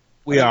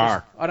 We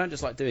are. I don't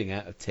just like doing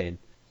out of 10.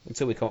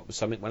 Until we come up with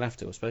something, we'll have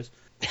to, I suppose.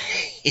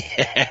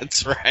 Yeah,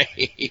 that's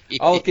right.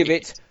 I'll give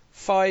it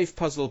 5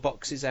 puzzle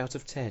boxes out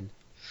of 10.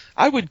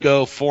 I would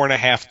go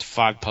 4.5 to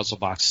 5 puzzle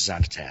boxes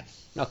out of 10.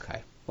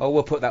 Okay. Well,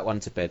 we'll put that one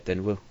to bed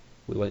then. We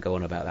won't go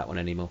on about that one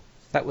anymore.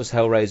 That was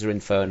Hellraiser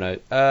Inferno.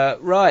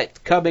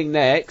 Right, coming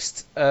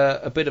next,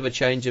 a bit of a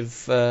change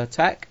of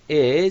tack,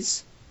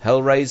 is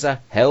Hellraiser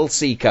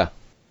Hellseeker.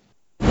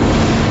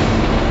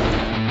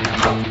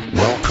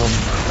 Welcome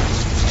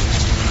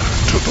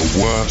to the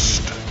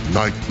worst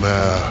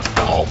nightmare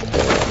of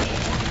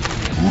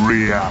all.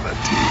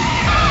 Reality.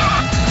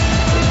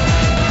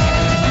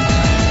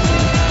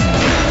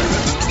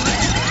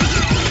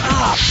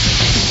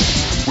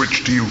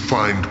 Which do you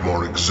find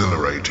more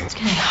exhilarating? It's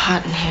getting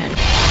hot in here.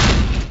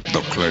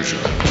 The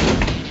pleasure.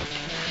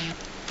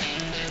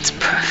 It's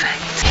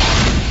perfect.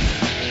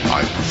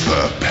 I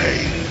prefer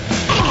pain.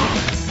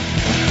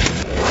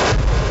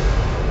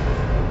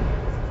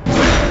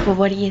 Well,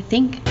 what do you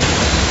think?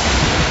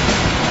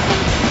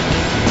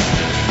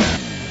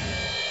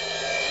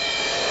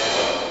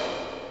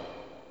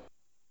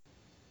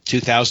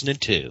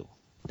 (2002).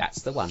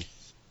 That's the one.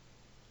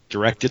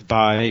 Directed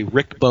by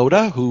Rick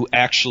Boda, who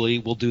actually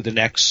will do the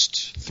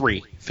next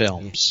 3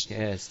 films.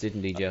 Yes,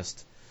 didn't he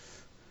just?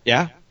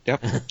 Yeah,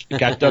 yep.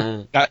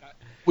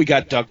 We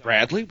got Doug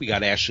Bradley, we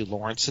got Ashley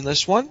Lawrence in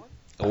this one.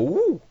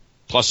 Oh,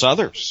 plus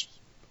others.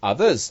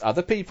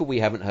 Other people we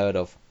haven't heard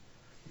of.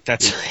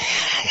 That's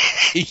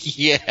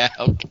yeah,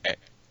 okay.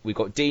 We've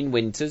got Dean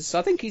Winters.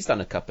 I think he's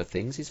done a couple of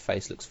things. His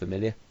face looks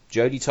familiar.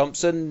 Jodie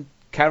Thompson,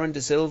 Karen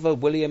De Silva,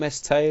 William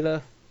S.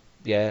 Taylor.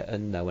 Yeah,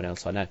 and no one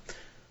else I know.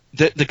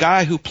 The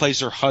guy who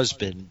plays her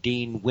husband,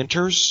 Dean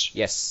Winters.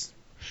 Yes.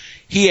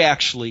 He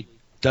actually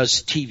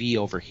does TV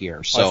over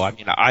here, so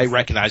I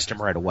recognized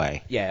him right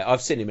away. Yeah,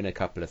 I've seen him in a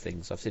couple of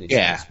things. I've seen his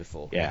face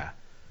before. Yeah.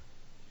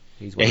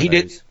 He's one of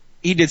those.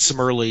 He did some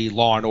early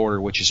Law and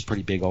Order, which is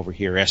pretty big over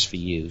here,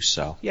 SVU.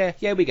 So yeah,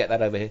 we get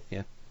that over here.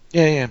 Yeah.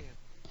 Yeah.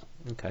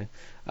 Okay.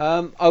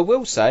 I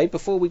will say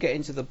before we get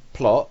into the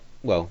plot,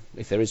 well,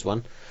 if there is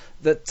one,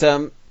 that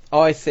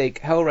I think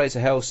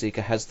Hellraiser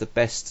Hellseeker has the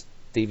best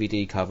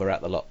DVD cover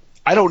out the lot.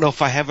 I don't know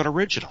if I have an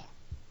original.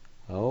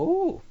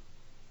 Oh.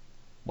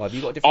 Why have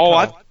you got a different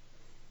colour?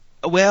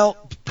 Well,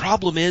 the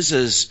problem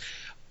is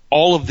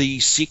all of the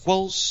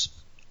sequels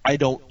I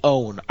don't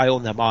own. I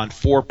own them on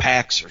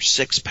 4-packs or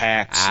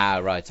 6-packs. Ah,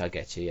 right, I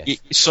get you, yes.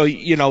 So,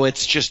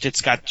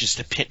 it's got just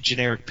a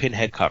generic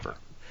Pinhead cover.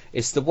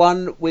 It's the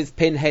one with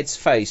Pinhead's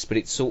face, but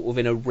it's sort of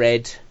in a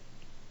red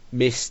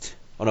mist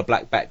on a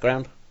black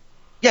background.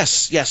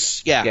 Yes,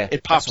 yeah.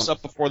 It pops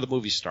up before the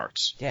movie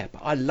starts. Yeah,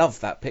 but I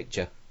love that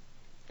picture.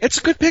 It's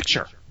a good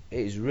picture. It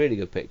is a really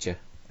good picture.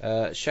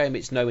 Shame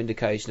it's no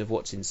indication of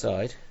what's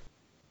inside.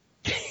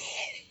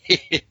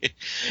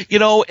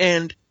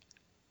 And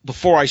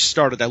before I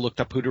started, I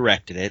looked up who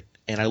directed it,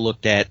 and I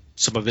looked at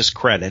some of his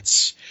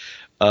credits.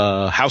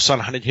 House on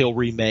Haunted Hill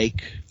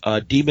remake,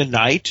 Demon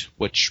Knight,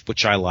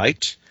 which I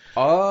liked.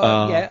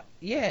 Oh,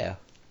 yeah.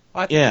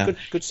 I think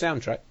it's a good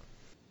soundtrack.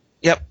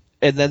 Yep.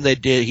 And then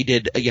he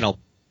did,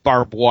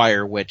 Barbed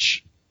Wire,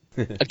 which,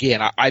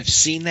 again, I've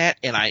seen that,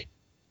 and I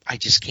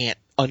just can't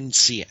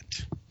unsee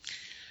it.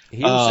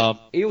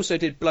 He also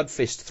did Blood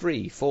Fist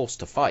 3, Forced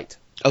to Fight.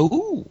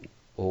 Oh.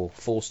 Or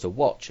Forced to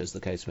Watch, as the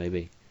case may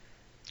be.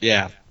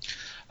 Yeah.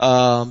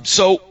 But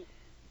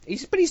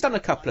he's done a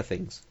couple of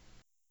things.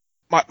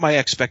 My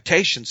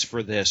expectations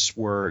for this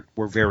were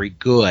very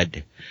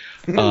good,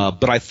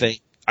 but I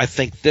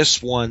think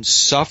this one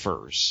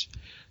suffers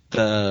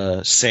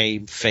the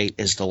same fate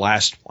as the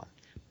last one.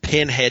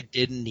 Pinhead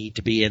didn't need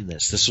to be in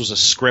this. This was a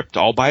script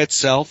all by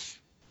itself,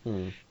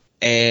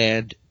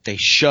 and they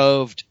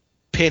shoved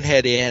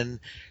Pinhead in.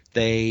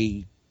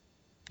 They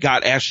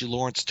got Ashley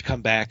Lawrence to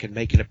come back and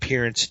make an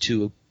appearance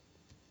to,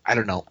 I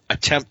don't know,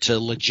 attempt to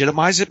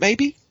legitimize it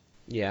maybe?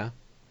 Yeah.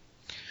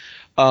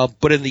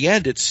 But in the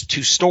end, it's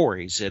two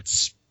stories.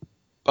 It's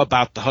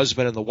about the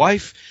husband and the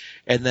wife,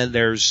 and then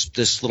there's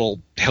this little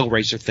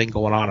Hellraiser thing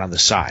going on the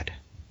side.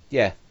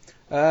 Yeah.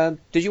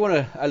 Did you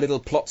want a little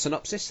plot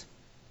synopsis?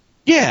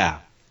 Yeah.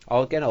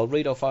 I'll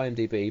read off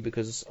IMDb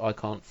because I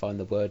can't find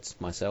the words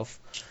myself.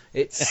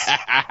 It's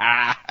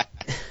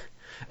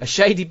a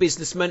shady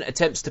businessman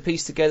attempts to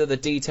piece together the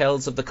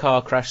details of the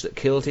car crash that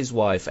killed his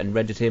wife and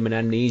rendered him an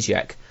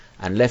amnesiac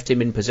and left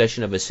him in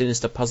possession of a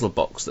sinister puzzle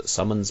box that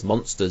summons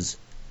monsters.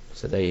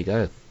 So there you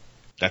go.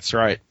 That's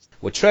right.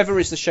 Well, Trevor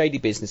is the shady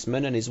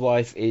businessman and his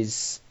wife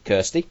is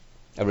Kirsty,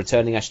 a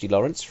returning Ashley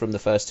Lawrence from the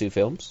first two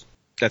films.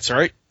 That's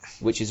right.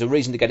 Which is a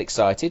reason to get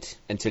excited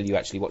until you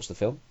actually watch the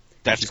film.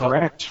 That's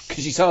correct.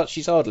 Because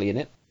she's hardly in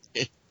it.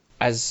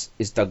 As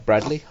is Doug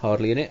Bradley,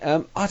 hardly in it.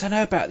 I don't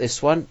know about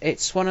this one.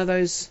 It's one of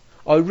those...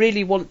 I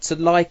really want to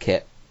like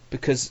it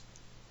because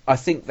I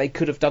think they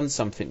could have done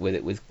something with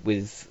it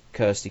with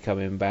Kirsty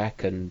coming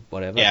back and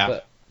whatever. Yeah.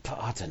 But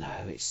I don't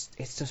know. It's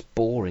just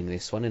boring,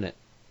 this one, isn't it?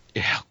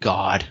 Yeah,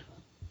 God.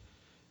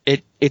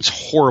 It's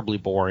horribly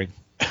boring.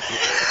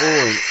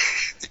 Boring.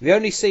 The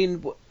only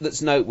scene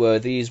that's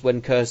noteworthy is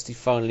when Kirsty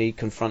finally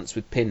confronts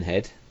with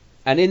Pinhead.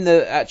 And in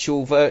the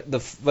actual the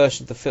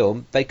version of the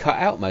film, they cut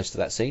out most of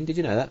that scene. Did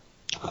you know that?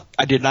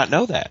 I did not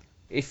know that.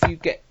 If you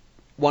get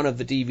one of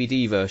the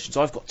DVD versions,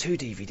 I've got two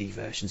DVD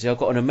versions. I've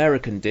got an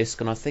American disc,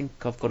 and I think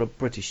I've got a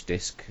British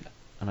disc.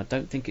 And I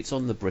don't think it's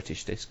on the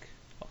British disc.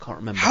 I can't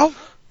remember.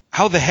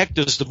 How the heck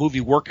does the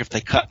movie work if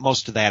they cut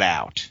most of that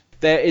out?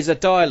 There is a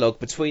dialogue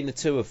between the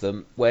two of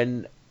them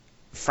when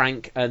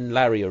Frank and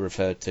Larry are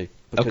referred to.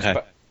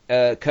 Because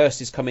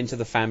Kirsty's come into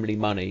the family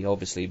money,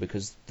 obviously,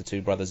 because the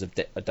two brothers have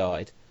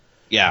died.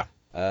 Yeah.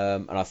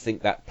 And I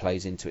think that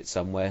plays into it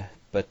somewhere.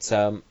 But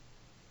to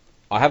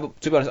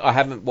be honest, I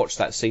haven't watched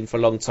that scene for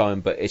a long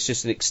time, but it's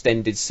just an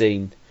extended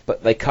scene.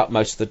 But they cut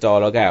most of the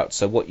dialogue out,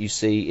 so what you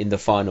see in the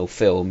final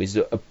film is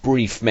a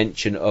brief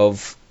mention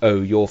of,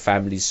 your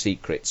family's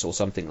secrets or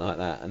something like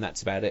that, and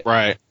that's about it.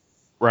 Right.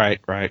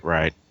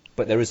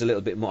 But there is a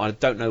little bit more. I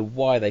don't know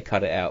why they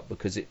cut it out,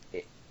 because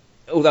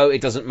although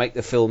it doesn't make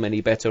the film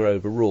any better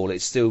overall,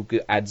 it still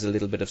adds a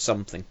little bit of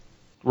something.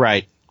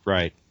 Right.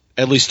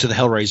 At least to the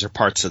Hellraiser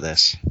parts of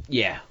this.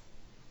 Yeah.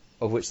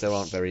 Of which there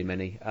aren't very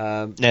many.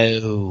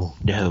 No.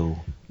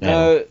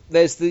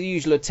 There's the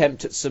usual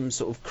attempt at some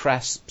sort of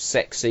crass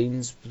sex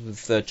scenes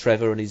with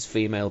Trevor and his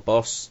female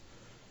boss.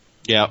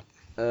 Yeah.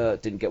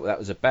 Didn't get what that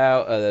was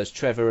about. There's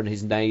Trevor and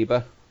his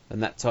neighbour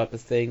and that type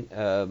of thing.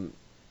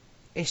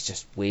 It's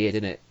just weird,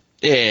 isn't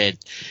it?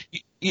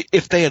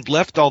 If they had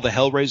left all the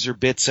Hellraiser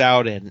bits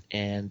out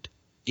and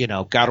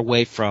got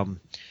away from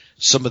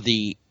some of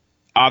the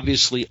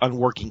obviously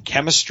unworking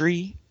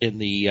chemistry in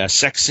the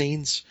sex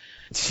scenes.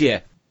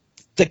 Yeah.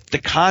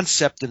 The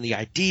concept and the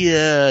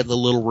idea and the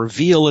little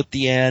reveal at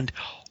the end,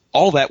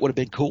 all that would have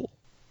been cool.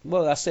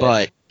 Well, that's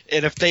it.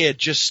 And if they had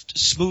just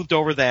smoothed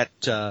over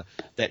that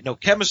no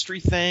chemistry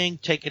thing,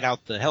 taken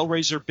out the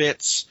Hellraiser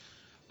bits,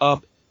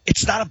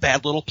 it's not a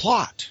bad little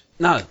plot.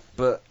 No,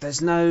 but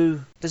there's no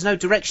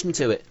direction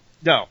to it.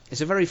 No.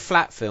 It's a very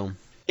flat film.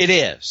 It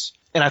is.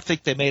 And I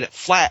think they made it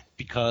flat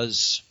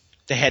because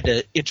they had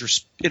to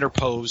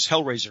interpose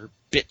Hellraiser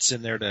bits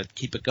in there to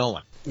keep it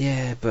going.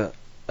 Yeah, but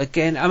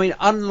again,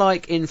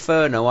 unlike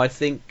Inferno,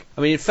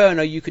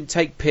 Inferno you can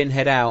take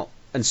Pinhead out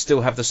and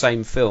still have the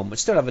same film, and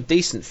still have a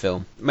decent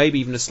film, maybe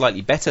even a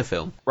slightly better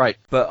film. Right.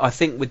 But I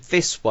think with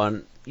this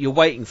one, you're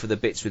waiting for the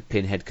bits with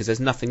Pinhead because there's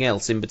nothing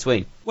else in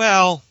between.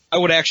 Well, I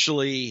would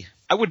actually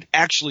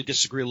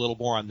disagree a little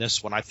more on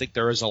this one. I think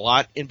there is a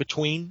lot in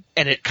between,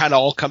 and it kind of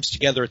all comes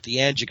together at the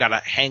end. You got to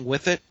hang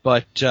with it,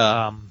 but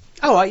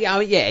Oh, yeah,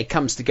 it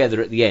comes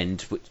together at the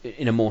end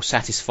in a more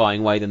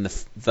satisfying way than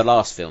the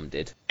last film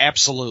did.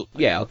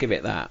 absolutely. Yeah, I'll give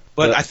it that.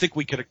 But I think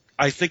we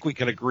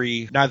could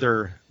agree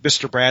neither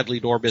Mr. Bradley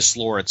nor Miss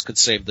Lawrence could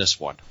save this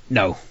one.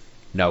 No.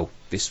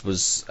 This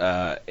was,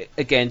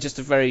 again, just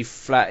a very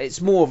flat...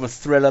 It's more of a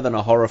thriller than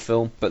a horror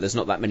film, but there's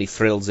not that many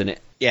thrills in it.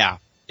 Yeah,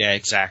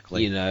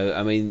 exactly. You know,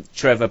 I mean,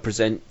 Trevor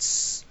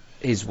presents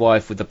his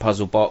wife with the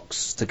puzzle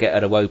box to get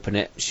her to open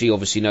it. She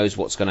obviously knows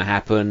what's going to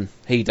happen.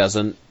 He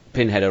doesn't.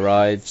 Pinhead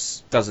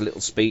arrives, does a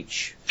little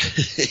speech,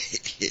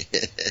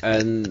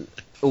 and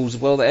all's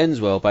well that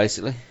ends well,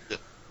 basically.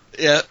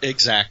 Yeah,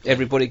 exactly.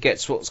 Everybody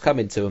gets what's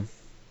coming to them.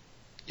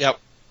 Yep.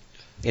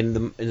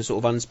 In a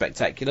sort of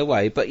unspectacular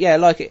way. But yeah,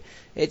 like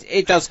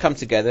it does come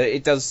together.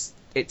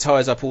 It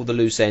ties up all the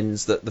loose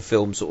ends that the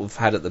film sort of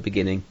had at the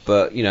beginning.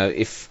 But, you know,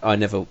 if I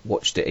never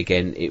watched it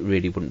again, it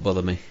really wouldn't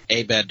bother me.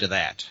 Amen to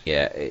that.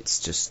 Yeah,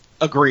 it's just...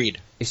 Agreed.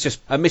 It's just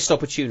a missed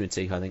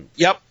opportunity, I think.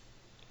 Yep.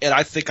 And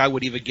I think I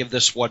would even give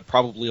this one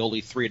probably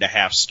only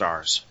 3.5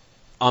 stars.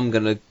 I'm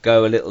going to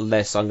go a little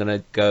less. I'm going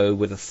to go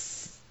with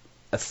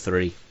a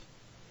 3.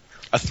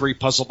 A 3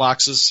 puzzle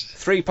boxes?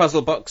 3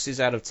 puzzle boxes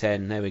out of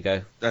 10. There we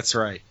go. That's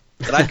right.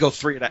 And I'd go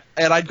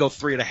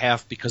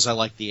 3.5 because I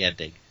like the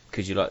ending.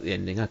 Because you like the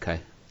ending. Okay.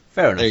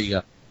 Fair enough. There you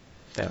go.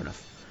 Fair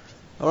enough.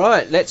 All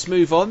right, let's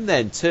move on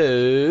then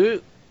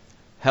to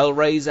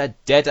Hellraiser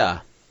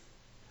Deader.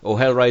 Or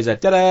Hellraiser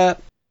Deader.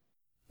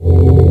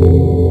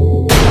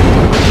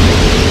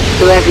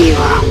 Whoever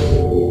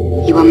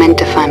you are meant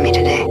to find me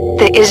today.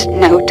 There is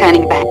no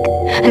turning back.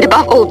 And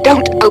above all,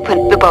 don't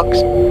open the box.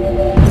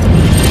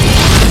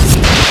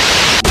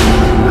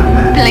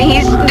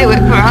 Please do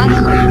it for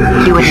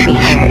us. You wouldn't be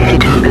here if you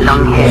didn't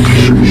belong here.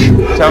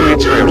 Tell me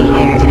it's real. You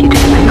wouldn't be here if you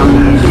didn't belong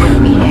here. You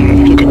wouldn't be here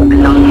if you didn't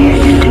belong here.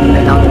 If you didn't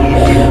belong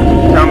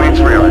here. Tell me it's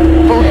real.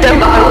 Well,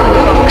 don't open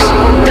the box.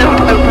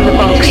 Don't open the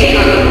box.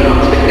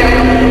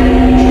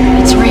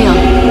 It's real.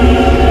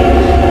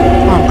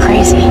 I'm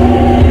crazy.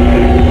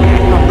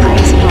 I'm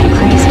crazy. I'm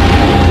crazy.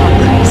 I'm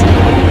crazy.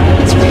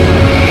 It's real.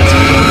 It's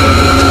real.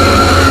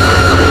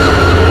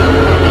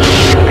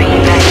 Bring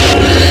it back.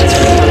 It's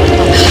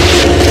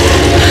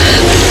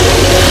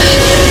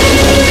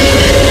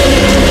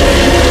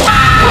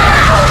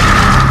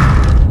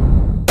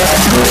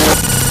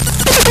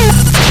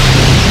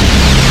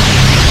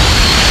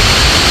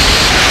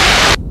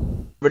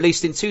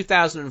Released in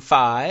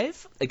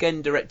 2005,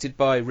 again directed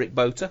by Rick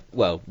Boter.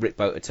 Well, Rick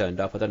Boter turned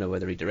up. I don't know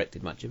whether he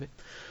directed much of it.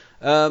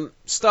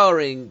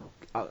 Starring,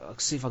 I'll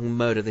see if I can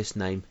murder this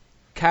name,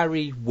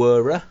 Carrie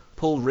Werner,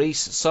 Paul Rees,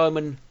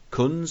 Simon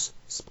Kunz,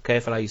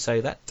 careful how you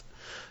say that,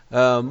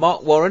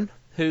 Mark Warren,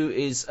 who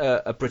is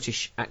a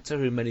British actor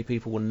who many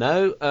people will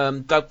know,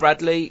 Doug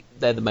Bradley.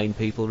 They're the main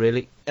people,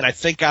 really. And I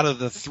think out of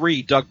the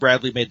 3, Doug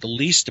Bradley made the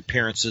least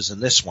appearances in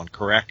this one,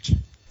 correct?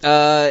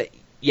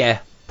 Yeah,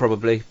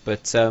 probably.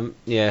 But,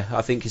 yeah,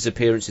 I think his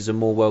appearances are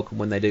more welcome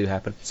when they do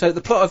happen. So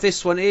the plot of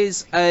this one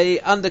is a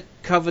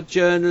undercover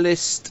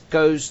journalist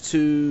goes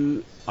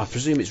to, I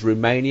presume it's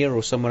Romania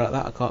or somewhere like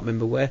that. I can't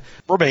remember where.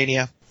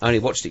 Romania. I only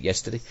watched it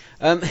yesterday.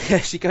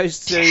 She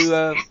goes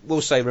to, we'll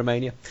say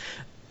Romania,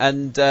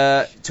 and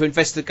to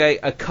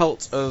investigate a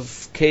cult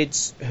of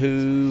kids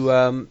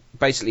who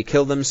basically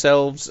kill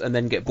themselves and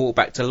then get brought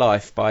back to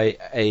life by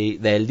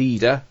their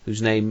leader,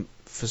 whose name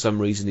for some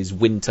reason is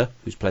Winter,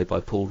 who's played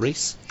by Paul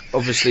Rees.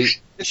 Obviously,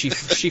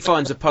 she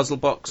finds a puzzle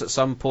box at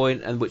some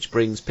point, and which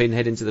brings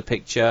Pinhead into the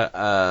picture,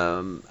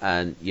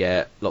 and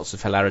yeah, lots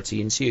of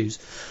hilarity ensues.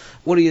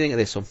 What do you think of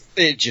this one?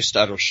 It's just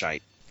utter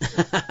shite.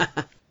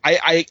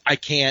 I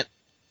can't.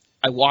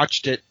 I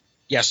watched it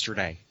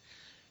yesterday.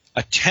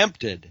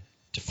 Attempted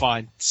to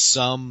find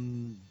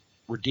some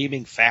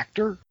redeeming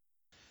factor.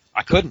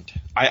 I couldn't.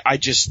 I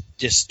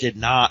just did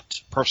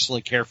not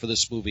personally care for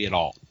this movie at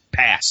all.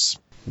 Pass.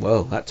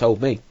 Well, that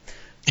told me.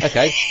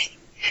 Okay.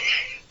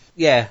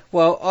 Yeah,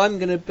 well, I'm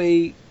going to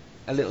be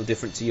a little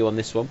different to you on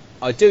this one.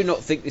 I do not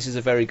think this is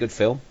a very good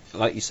film,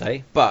 like you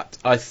say, but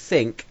I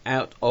think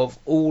out of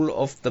all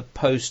of the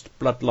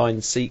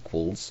post-Bloodline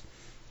sequels,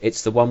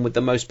 it's the one with the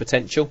most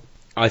potential.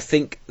 I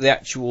think the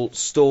actual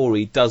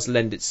story does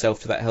lend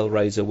itself to that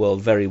Hellraiser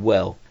world very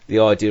well. The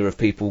idea of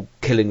people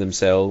killing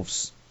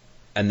themselves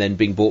and then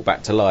being brought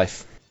back to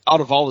life. Out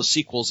of all the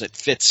sequels, it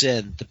fits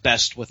in the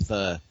best with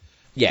the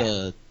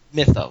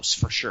mythos,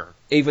 for sure.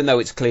 Even though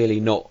it's clearly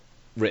not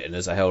written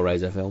as a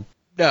Hellraiser film.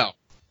 No.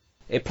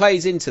 It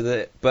plays into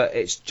it, but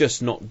it's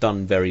just not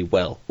done very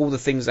well. All the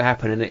things that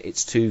happen in it,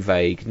 it's too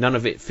vague. None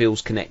of it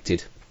feels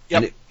connected.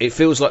 Yep. And it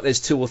feels like there's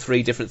 2 or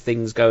 3 different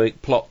things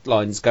plot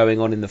lines going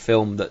on in the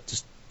film that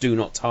just do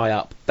not tie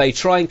up. They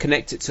try and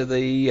connect it to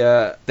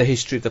the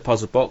history of the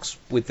puzzle box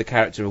with the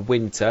character of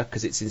Winter,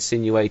 because it's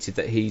insinuated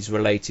that he's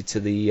related to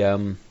the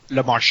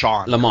Le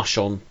Marchand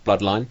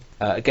bloodline.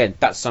 Again,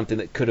 that's something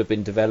that could have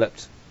been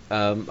developed.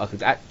 I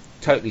could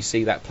totally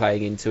see that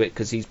playing into it,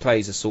 because he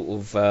plays a sort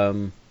of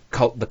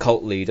the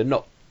cult leader,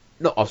 not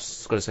I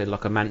was going to say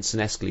like a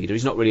Manson-esque leader.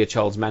 He's not really a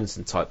Charles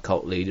Manson type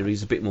cult leader.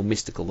 He's a bit more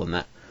mystical than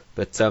that.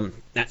 But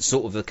that's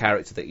sort of the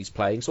character that he's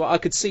playing. So I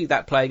could see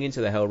that playing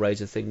into the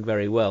Hellraiser thing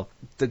very well.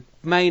 The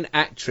main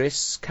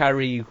actress,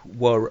 Carrie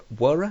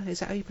Wurra, is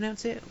that how you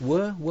pronounce it?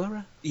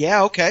 Wurra?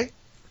 Yeah, okay.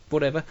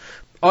 Whatever.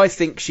 I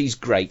think she's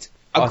great.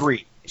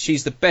 Agreed.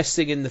 She's the best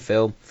thing in the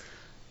film.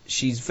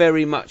 She's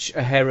very much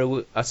a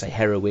heroine. I say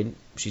heroine.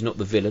 She's not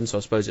the villain, so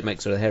I suppose it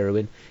makes her a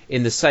heroine.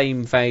 In the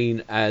same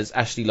vein as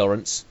Ashley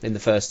Lawrence in the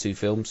first two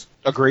films.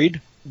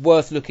 Agreed.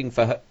 Worth looking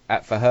for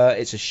her.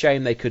 It's a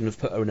shame they couldn't have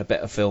put her in a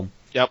better film.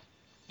 Yep.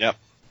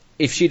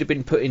 If she'd have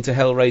been put into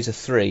Hellraiser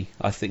 3,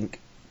 I think,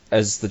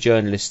 as the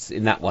journalist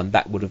in that one,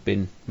 that would have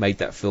been made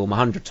that film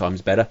 100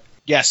 times better.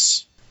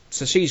 Yes.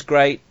 So she's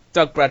great.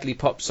 Doug Bradley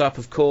pops up,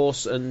 of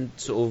course, and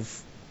sort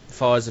of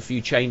fires a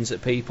few chains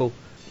at people.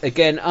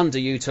 Again,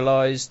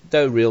 underutilised.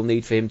 No real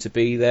need for him to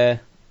be there.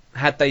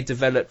 Had they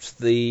developed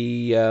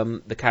the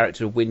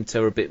character of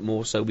Winter a bit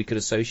more, so we could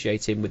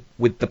associate him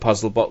with the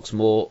puzzle box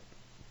more,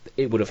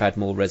 it would have had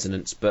more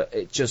resonance. But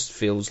it just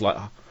feels like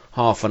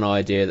half an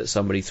idea that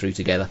somebody threw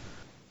together.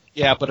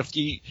 Yeah, but if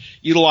you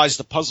utilize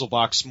the puzzle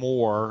box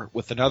more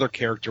with another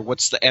character,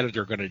 what's the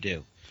editor going to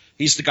do?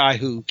 He's the guy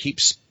who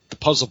keeps the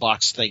puzzle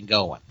box thing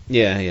going.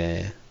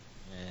 Yeah.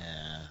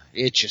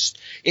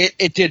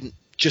 It didn't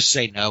just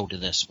say no to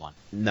this one.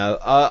 No,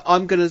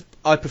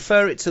 I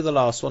prefer it to the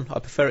last one. I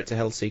prefer it to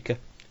Hellseeker.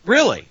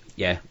 Really?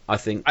 Yeah, I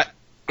think...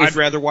 I'd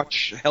rather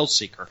watch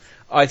Hellseeker.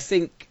 I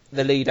think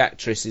the lead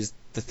actress is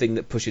the thing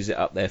that pushes it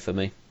up there for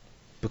me.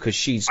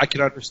 Because I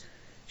can understand.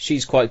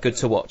 She's quite good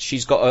to watch.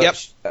 She's got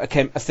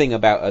a thing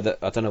about her that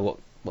I don't know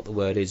what the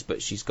word is,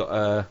 but she's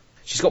got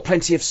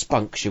plenty of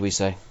spunk, shall we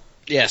say?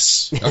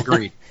 Yes,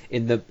 agreed.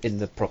 in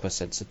the proper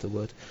sense of the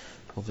word,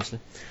 obviously.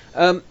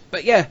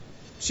 But yeah,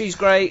 she's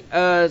great.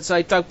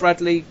 So Doug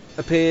Bradley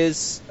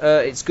appears.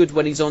 It's good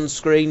when he's on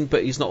screen,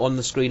 but he's not on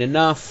the screen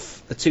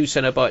enough. The two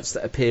Cenobites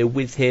that appear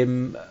with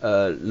him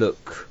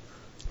look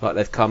like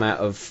they've come out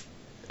of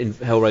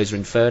Hellraiser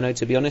Inferno,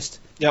 to be honest.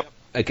 Yep.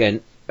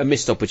 Again, a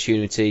missed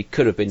opportunity,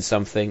 could have been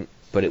something,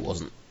 but it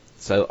wasn't.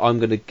 So I'm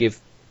going to give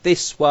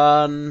this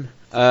one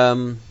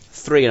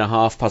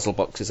 3.5 puzzle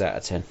boxes out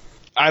of 10.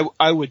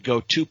 I would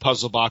go 2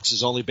 puzzle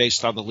boxes only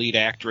based on the lead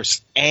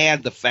actress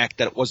and the fact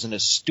that it wasn't a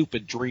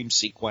stupid dream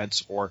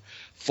sequence or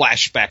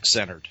flashback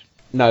centered.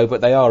 No,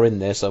 but they are in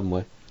there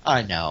somewhere.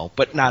 I know,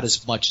 but not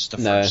as much as the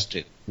first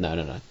two.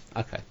 No.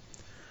 Okay.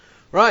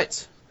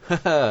 Right.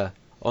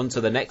 On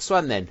to the next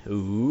one then.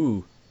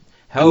 Ooh.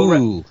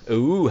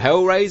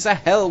 Hellraiser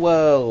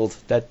Hellworld.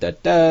 Da da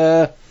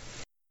da.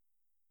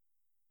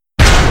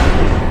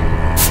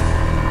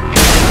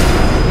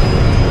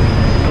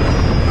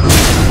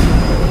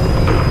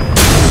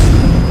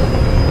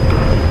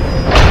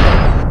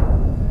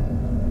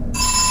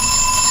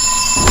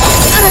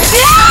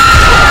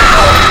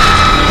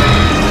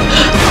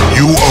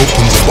 You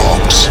open the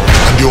box,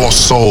 and your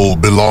soul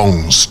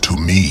belongs to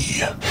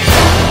me.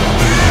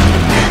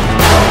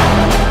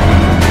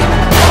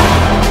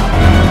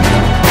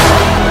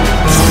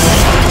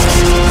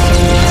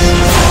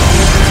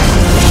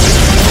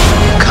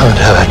 Can't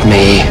hurt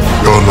me.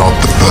 You're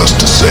not the first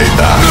to say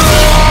that.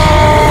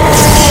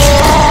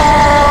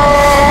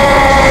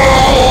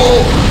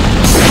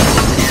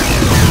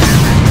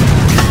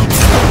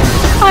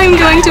 I'm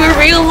going to a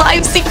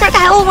real-life secret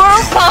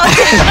Hellworld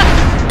party.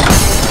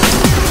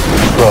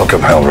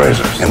 Welcome,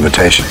 Hellraisers.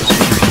 Invitations.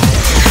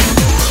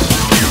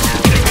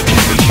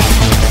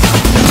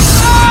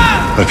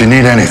 If you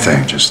need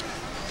anything, just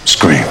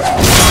scream.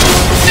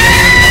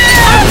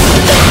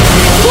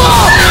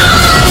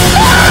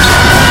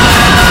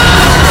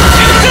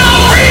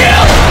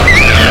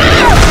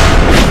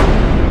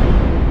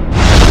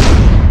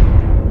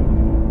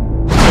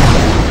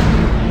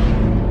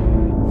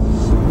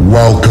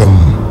 Welcome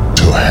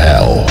to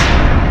hell. –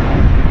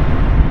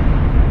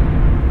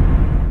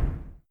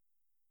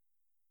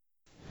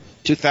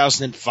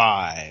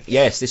 2005.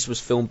 Yes, this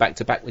was filmed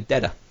back-to-back with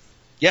Deader.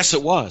 Yes,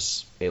 it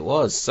was. It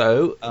was.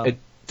 So,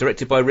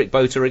 directed by Rick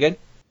Boter again.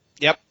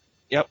 Yep.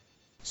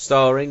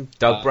 Starring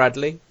Doug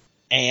Bradley.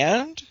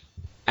 And,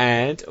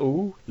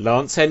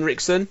 Lance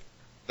Henriksen.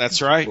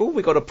 That's right.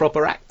 We got a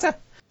proper actor.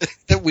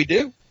 We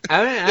do.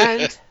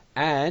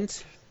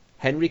 And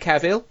Henry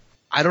Cavill.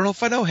 I don't know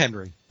if I know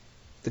Henry.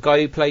 The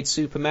guy who played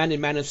Superman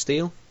in Man of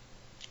Steel.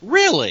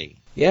 Really?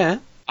 Yeah.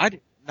 I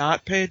did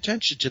not pay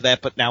attention to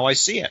that, but now I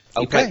see it.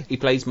 Okay. He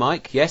plays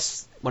Mike,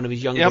 yes. One of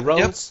his younger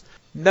roles.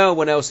 Yep. No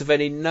one else of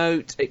any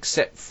note,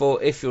 except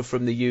for, if you're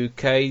from the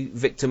UK,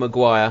 Victor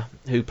Maguire,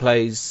 who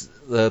plays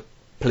the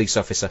police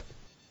officer.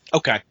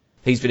 Okay.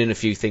 He's been in a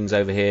few things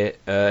over here.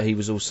 He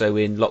was also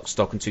in Lock,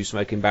 Stock and Two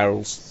Smoking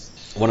Barrels.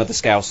 One of the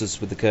Scousers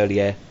with the curly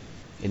hair.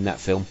 in that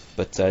film.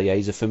 But yeah,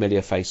 he's a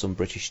familiar face on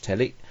British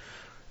telly.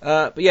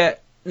 But yeah,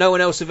 no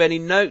one else of any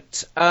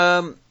note.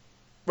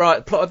 Right,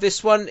 the plot of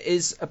this one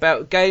is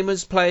about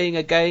gamers playing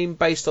a game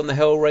based on the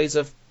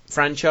Hellraiser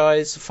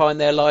franchise find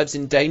their lives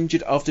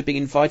endangered after being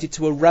invited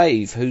to a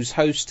rave whose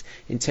host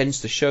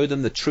intends to show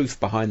them the truth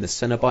behind the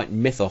Cenobite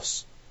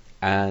mythos.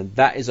 And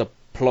that is a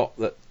plot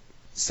that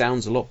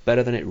sounds a lot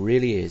better than it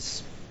really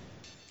is.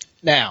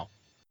 Now,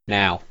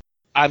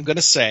 I'm going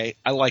to say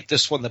I like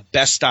this one the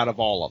best out of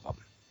all of them.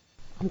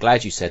 I'm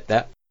glad you said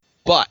that.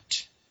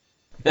 But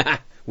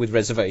with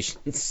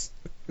reservations.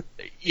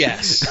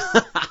 Yes.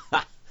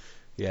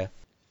 Yeah.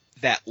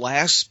 That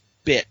last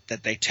bit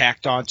that they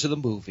tacked onto the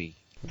movie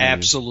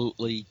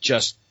absolutely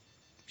just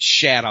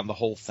shat on the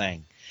whole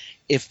thing.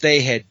 If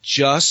they had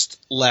just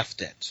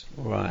left it.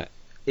 Right.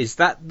 Is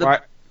that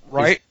the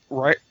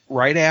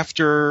right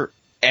after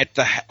at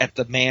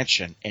the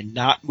mansion and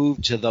not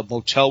moved to the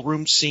motel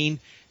room scene,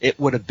 it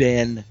would have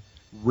been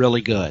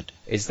really good.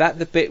 Is that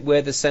the bit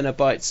where the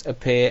Cenobites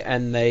appear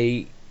and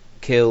they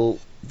kill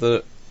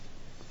the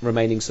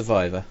remaining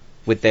survivor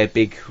with their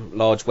big,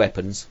 large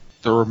weapons?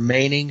 The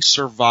remaining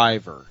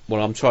survivor.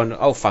 Well, I'm trying to...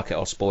 Oh, fuck it,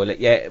 I'll spoil it.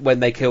 Yeah, when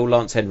they kill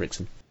Lance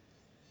Henriksen.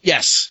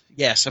 Yes.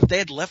 If they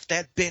had left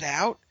that bit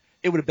out,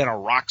 it would have been a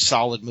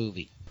rock-solid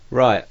movie.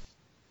 Right.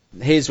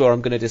 Here's where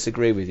I'm going to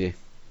disagree with you.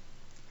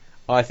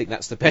 I think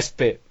that's the best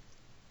bit.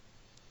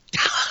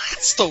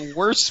 It's the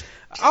worst.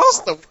 It's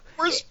the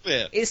worst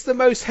bit. It's the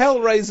most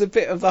Hellraiser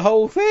bit of the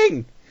whole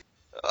thing.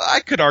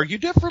 I could argue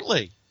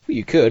differently. Well,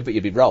 you could, but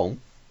you'd be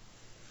wrong.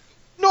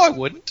 No, I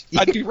wouldn't.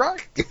 I'd be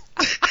right.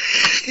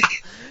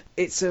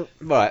 It's a...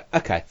 Right,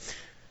 okay.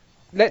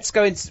 Let's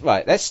go into...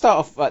 Right, let's start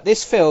off... Right,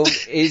 this film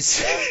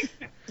is...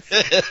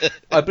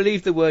 I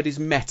believe the word is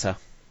meta.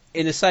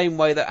 In the same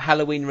way that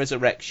Halloween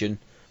Resurrection,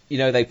 you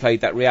know, they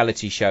played that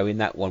reality show in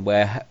that one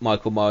where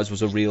Michael Myers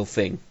was a real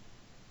thing.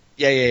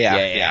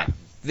 Yeah.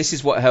 This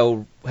is what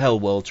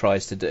Hellworld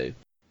tries to do.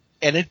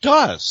 And it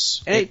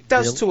does. And it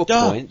does really to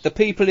a point. The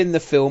people in the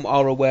film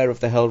are aware of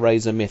the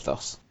Hellraiser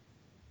mythos.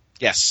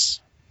 Yes.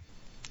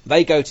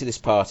 They go to this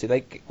party.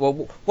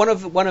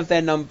 One of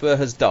their number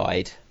has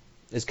died,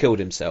 has killed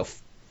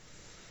himself.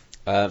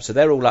 So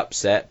they're all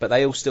upset, but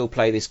they all still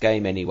play this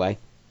game anyway.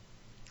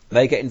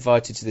 They get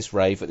invited to this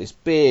rave at this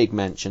big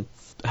mansion,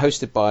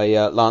 hosted by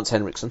Lance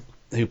Henriksen,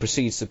 who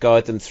proceeds to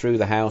guide them through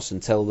the house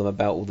and tell them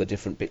about all the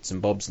different bits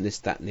and bobs and this,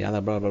 that, and the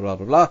other, blah, blah, blah,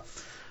 blah, blah.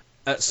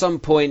 At some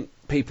point,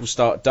 people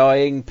start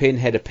dying.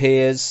 Pinhead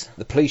appears.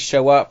 The police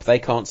show up. They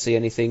can't see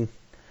anything.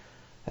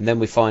 And then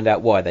we find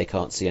out why they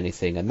can't see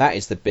anything. And that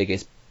is the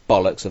biggest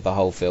bollocks of the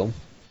whole film.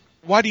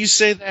 Why do you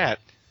say that?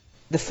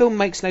 The film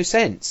makes no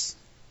sense.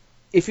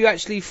 If you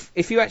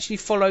actually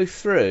follow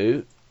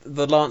through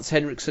the Lance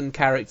Henriksen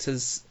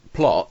character's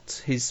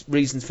plot, his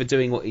reasons for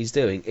doing what he's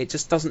doing, it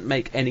just doesn't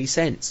make any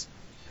sense.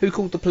 Who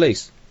called the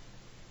police?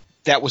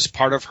 That was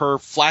part of her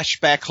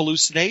flashback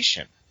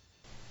hallucination.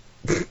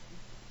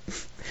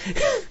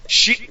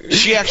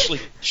 She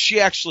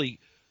actually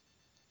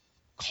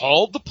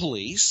called the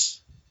police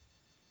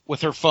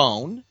with her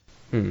phone.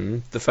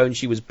 The phone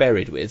she was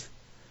buried with.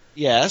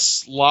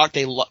 Yes,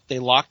 they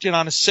locked in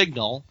on a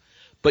signal,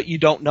 but you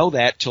don't know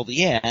that till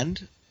the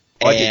end.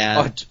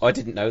 I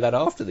didn't know that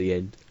after the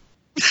end.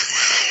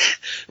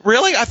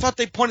 Really? I thought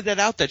they pointed that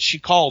out that she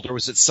called, or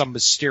was it some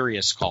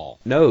mysterious call?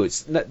 No,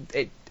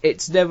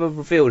 it's never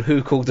revealed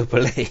who called the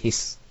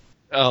police.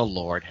 Oh,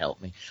 Lord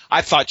help me.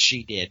 I thought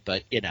she did,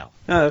 but, you know.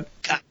 No.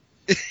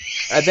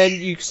 And then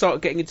you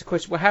start getting into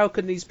question, well, how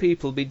can these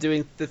people be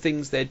doing the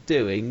things they're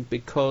doing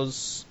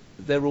because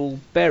they're all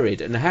buried?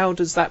 And how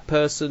does that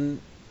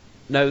person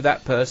know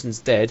that person's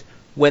dead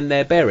when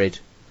they're buried?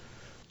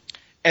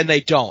 And they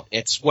don't.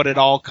 It's what it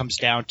all comes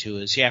down to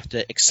is you have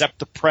to accept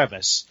the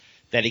premise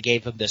that he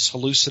gave them this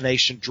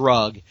hallucination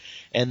drug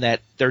and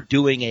that they're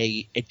doing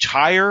a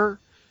entire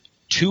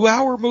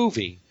 2-hour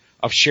movie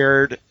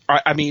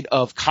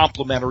of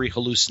complementary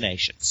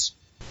hallucinations.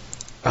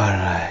 All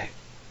right.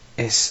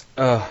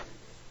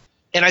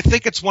 And I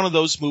think it's one of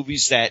those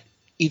movies that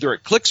either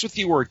it clicks with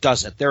you or it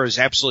doesn't. There is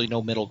absolutely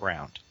no middle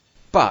ground.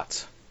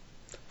 But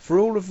for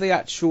all of the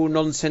actual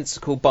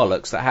nonsensical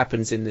bollocks that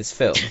happens in this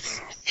film,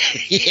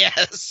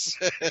 yes,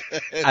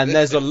 and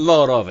there's a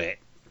lot of it,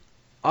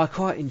 I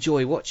quite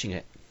enjoy watching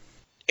it.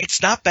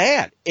 It's not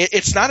bad.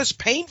 It's not as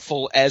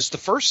painful as the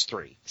first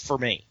three for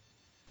me.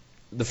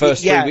 The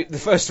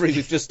first three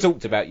we've just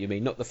talked about, you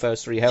mean, not the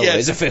first three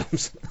Hellraiser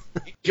films.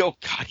 Oh,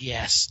 God,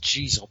 yes.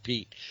 Jeez, oh,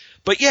 Pete.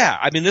 But yeah,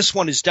 I mean, this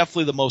one is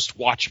definitely the most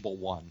watchable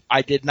one.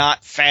 I did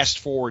not fast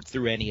forward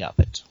through any of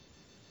it.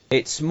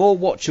 It's more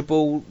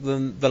watchable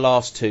than the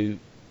last two,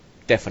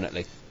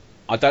 definitely.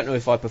 I don't know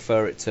if I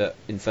prefer it to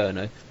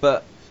Inferno,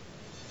 but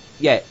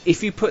yeah,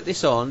 if you put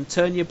this on,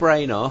 turn your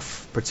brain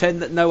off,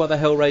 pretend that no other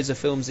Hellraiser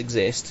films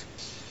exist,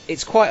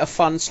 it's quite a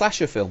fun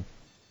slasher film.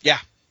 Yeah.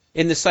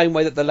 In the same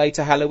way that the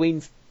later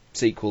Halloween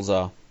sequels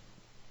are.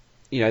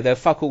 You know, they're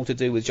fuck all to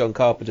do with John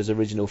Carpenter's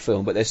original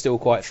film, but they're still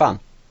quite fun.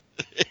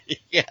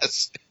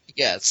 Yes,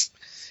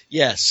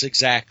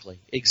 exactly.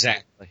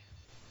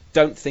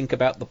 don't think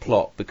about the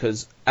plot,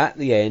 because at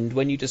the end,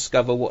 when you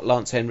discover what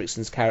Lance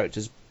Henriksen's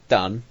character's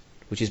done,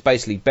 which is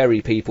basically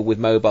bury people with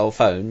mobile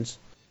phones.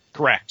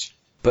 Correct.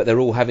 But they're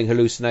all having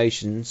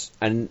hallucinations,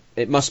 and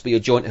it must be a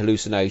joint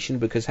hallucination,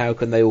 because how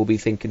can they all be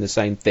thinking the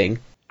same thing?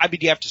 I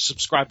mean, you have to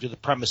subscribe to the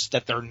premise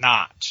that they're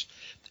not.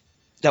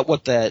 That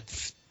what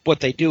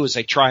they do is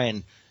they try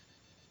and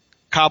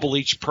cobble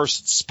each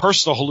person's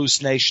personal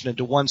hallucination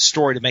into one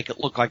story to make it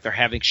look like they're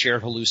having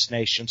shared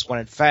hallucinations, when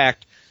in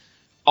fact,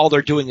 all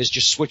they're doing is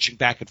just switching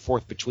back and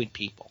forth between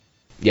people.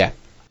 Yeah.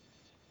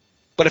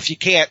 But if you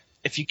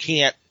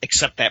can't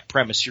accept that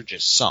premise, you're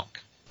just sunk.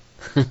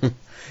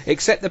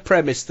 Except the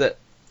premise that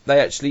they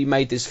actually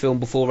made this film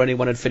before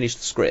anyone had finished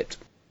the script.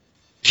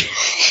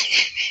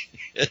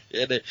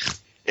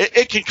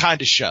 It can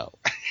kind of show.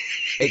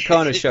 It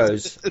kind of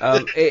shows.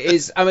 It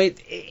is. I mean,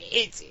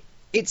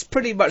 it's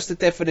pretty much the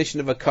definition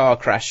of a car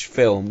crash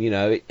film. You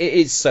know, it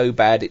is so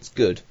bad it's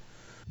good.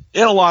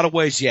 In a lot of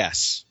ways,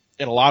 yes.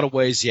 In a lot of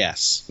ways,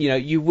 yes. You know,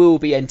 you will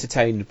be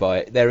entertained by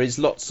it. There is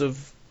lots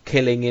of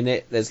killing in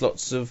it. There's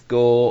lots of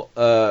gore.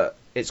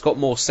 It's got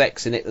more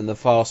sex in it than the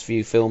past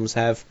few films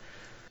have.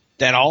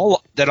 That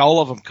all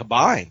of them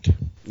combined.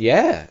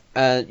 Yeah.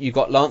 You've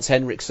got Lance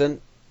Henriksen,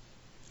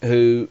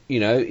 who, you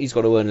know, he's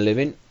got to earn a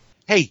living.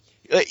 Hey,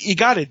 you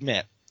got to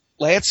admit,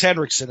 Lance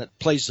Henriksen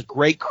plays the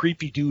great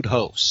creepy dude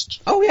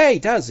host. Oh, yeah, he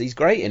does. He's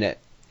great in it.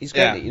 He's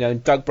great. Yeah. You know,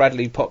 Doug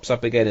Bradley pops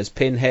up again as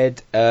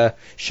Pinhead,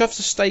 shoves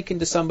a stake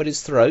into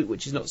somebody's throat,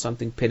 which is not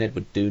something Pinhead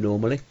would do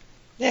normally.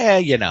 Yeah,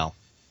 you know.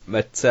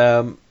 But,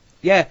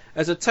 yeah,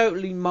 as a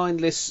totally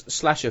mindless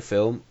slasher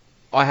film,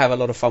 I have a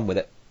lot of fun with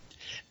it.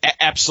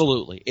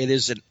 Absolutely. It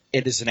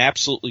is an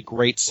absolutely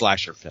great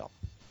slasher film.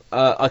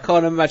 I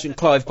can't imagine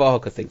Clive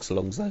Barker thinks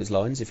along those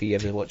lines if he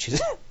ever watches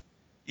it.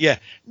 Yeah,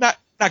 not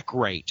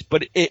great,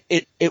 but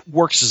it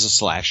works as a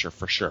slasher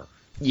for sure.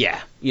 Yeah.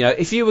 You know,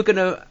 if you were going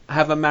to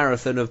have a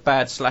marathon of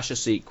bad slasher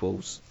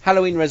sequels,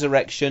 Halloween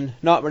Resurrection,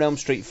 Nightmare on Elm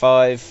Street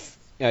 5,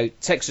 you know,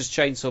 Texas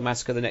Chainsaw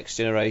Massacre: The Next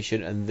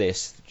Generation, and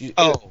this.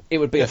 It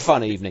would be a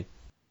fun evening.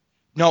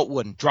 No, it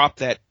wouldn't. Drop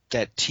that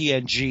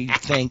TNG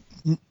thing.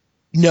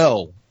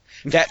 No.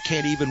 That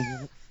can't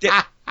even...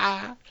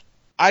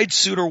 I'd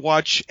sooner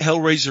watch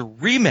Hellraiser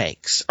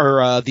remakes,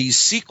 or these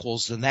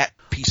sequels, than that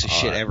piece of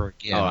shit ever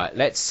again. All right,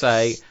 let's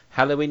say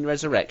Halloween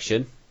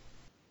Resurrection.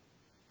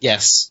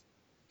 Yes.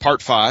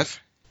 Part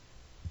 5.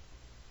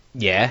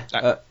 Yeah.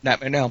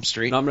 Nightmare on Elm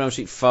Street. Nightmare on Elm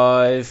Street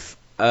 5.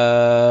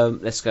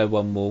 Let's go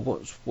one more.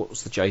 What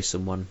was the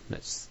Jason one?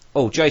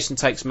 Jason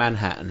Takes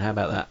Manhattan. How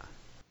about that?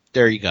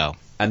 There you go.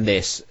 And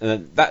this.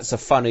 That's a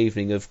fun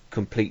evening of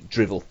complete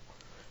drivel.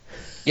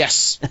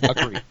 Yes,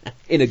 agreed.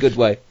 In a good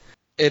way.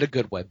 In a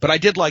good way. But I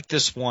did like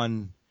this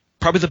one,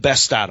 probably the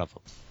best out of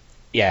them.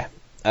 Yeah.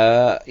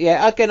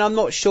 Again, I'm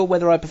not sure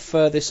whether I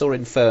prefer this or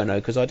Inferno,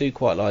 because I do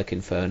quite like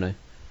Inferno.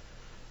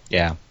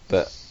 Yeah.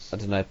 But, I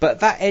don't know.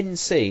 But that end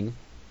scene,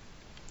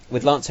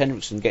 with Lance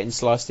Henriksen getting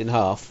sliced in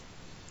half,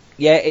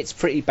 yeah, it's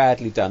pretty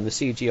badly done. The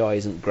CGI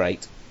isn't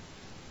great.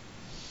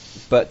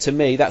 But to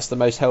me, that's the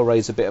most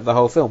Hellraiser bit of the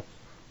whole film.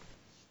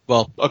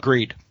 Well,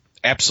 agreed.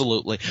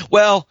 Absolutely.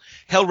 Well,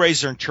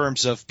 Hellraiser in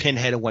terms of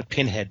Pinhead and what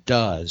Pinhead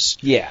does.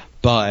 Yeah.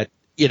 But,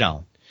 you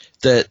know,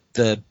 the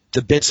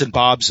bits and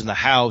bobs in the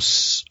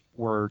house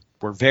were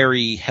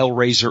very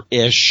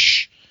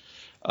Hellraiser-ish.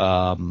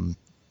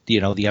 You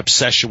know, the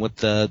obsession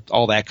with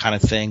all that kind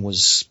of thing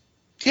was,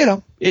 you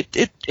know,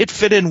 it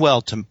fit in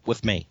well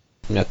with me.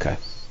 Okay.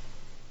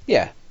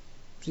 Yeah.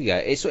 Yeah,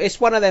 it's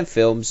one of them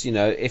films, you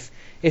know, if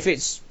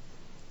it's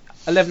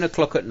 11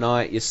 o'clock at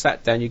night, you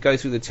sat down, you go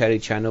through the telly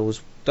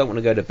channels, don't want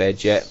to go to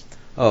bed yet.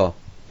 Oh,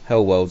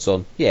 Hellworld's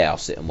on. Yeah, I'll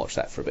sit and watch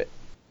that for a bit.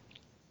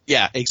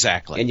 Yeah,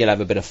 exactly. And you'll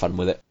have a bit of fun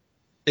with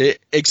it.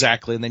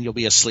 Exactly, and then you'll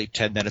be asleep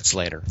 10 minutes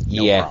later.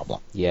 No problem.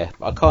 Yeah,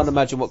 I can't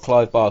imagine what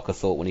Clive Barker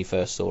thought when he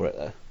first saw it,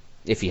 though.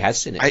 If he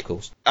has seen it, of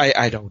course.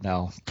 I don't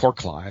know. Poor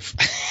Clive.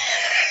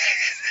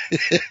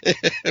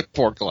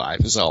 Poor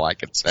Clive is all I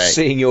can say.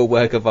 Seeing your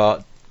work of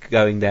art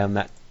going down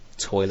that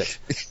toilet.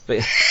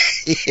 But,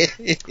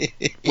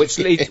 which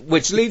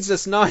leads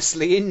us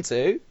nicely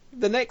into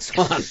the next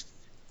one.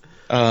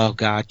 Oh,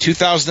 God.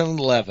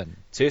 2011.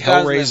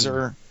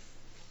 Hellraiser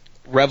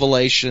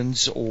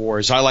Revelations, or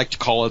as I like to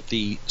call it,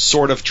 the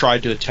sort of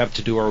tried to attempt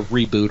to do a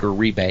reboot or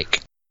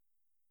remake.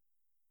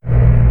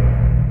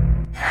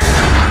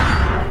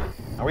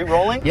 Are we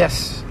rolling?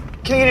 Yes.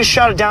 Can we get a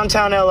shot of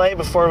downtown LA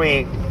before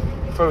we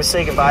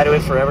say goodbye to it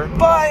forever?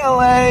 Bye,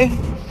 LA!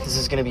 This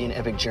is gonna be an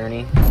epic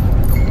journey.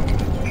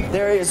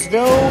 There is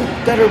no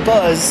better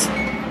buzz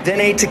than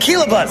a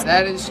tequila buzz.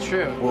 That is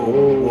true.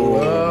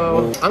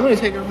 Whoa. I'm gonna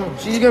take her home.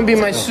 She's gonna be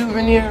my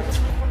souvenir.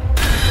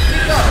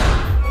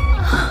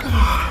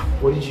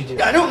 What did you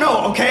do? I don't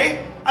know,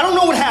 okay? I don't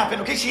know what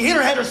happened, okay? She hit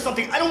her head or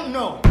something. I don't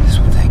know. This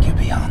will take you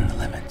beyond the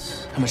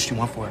limits. How much do you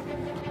want for it?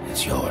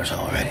 It's yours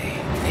already,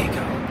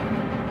 Nico.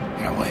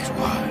 In a ways,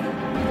 why?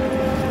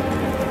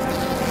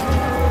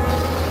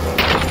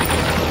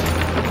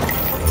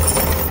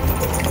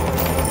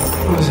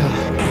 What was that?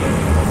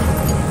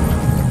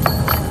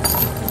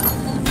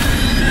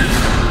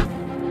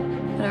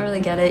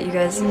 get it. You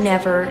guys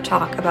never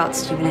talk about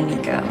Steven and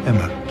Nico.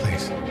 Emma,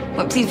 please.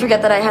 What, please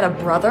forget that I had a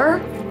brother?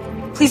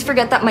 Please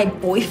forget that my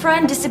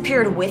boyfriend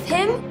disappeared with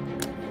him?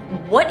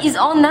 What is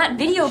on that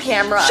video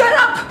camera? Shut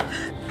up!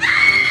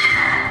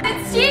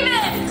 It's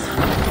Steven!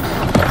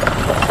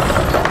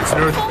 Listen,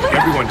 Earth,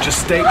 everyone,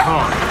 just stay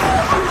calm.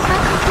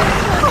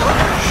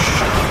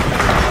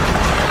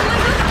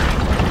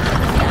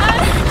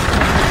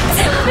 What's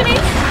happening?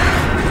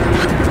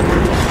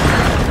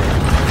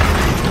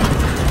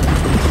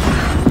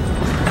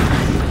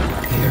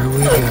 Here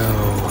we go.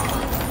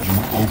 You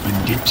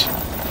opened it,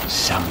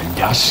 summoned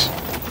us,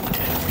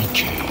 and we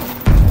came.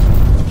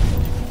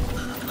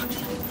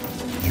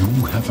 You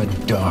have a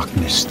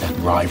darkness that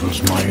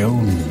rivals my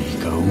own,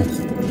 Nico.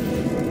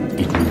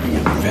 It will be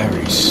a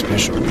very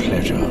special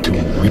pleasure to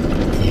rip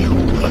you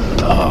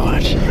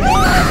apart.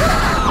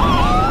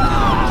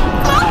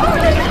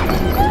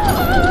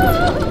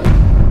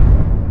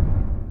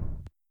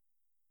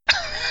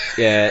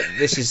 Yeah,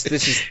 this is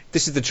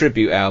the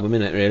tribute album,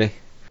 isn't it? Really?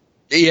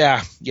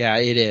 Yeah,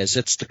 it is.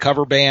 It's the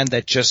cover band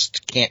that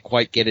just can't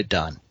quite get it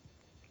done.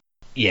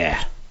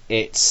 Yeah,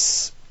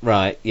 it's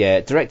right.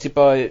 Yeah, directed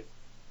by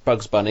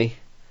Bugs Bunny.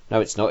 No,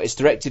 it's not. It's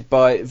directed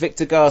by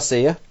Victor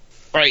Garcia.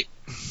 Right.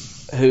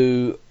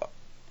 Who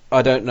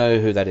I don't know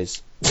who that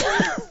is.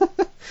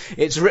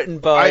 It's written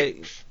by.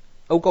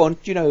 Oh, go on. Do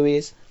you know who he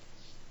is?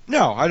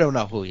 No, I don't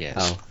know who he is.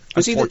 Oh,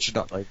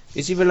 unfortunately.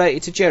 Is he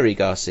related to Jerry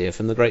Garcia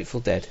from the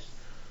Grateful Dead?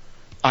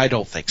 I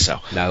don't think so.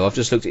 No, I've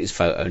just looked at his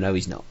photo. No,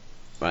 he's not.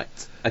 Right.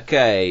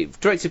 Okay.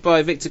 Directed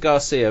by Victor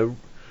Garcia.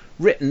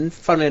 Written,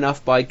 funnily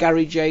enough, by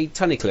Gary J.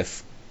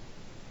 Tunnicliffe,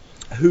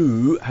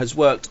 who has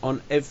worked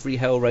on every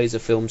Hellraiser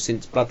film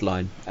since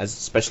Bloodline as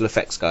special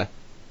effects guy.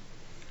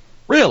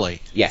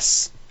 Really?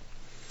 Yes.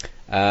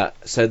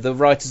 So the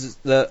writers,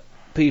 the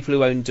people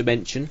who own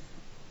Dimension,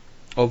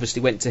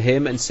 obviously went to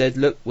him and said,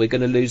 look, we're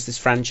going to lose this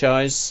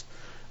franchise.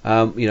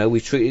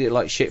 We've treated it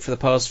like shit for the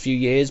past few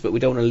years, but we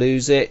don't want to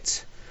lose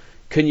it.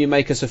 Can you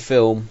make us a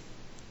film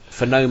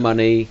for no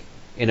money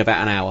in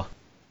about an hour?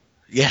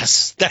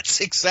 Yes, that's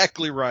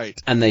exactly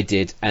right. And they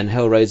did, and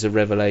Hellraiser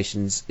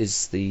Revelations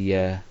is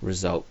the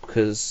result,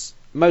 because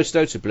most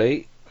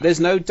notably, there's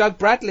no Doug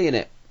Bradley in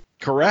it.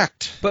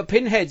 Correct. But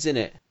Pinhead's in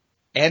it.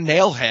 And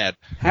Nailhead.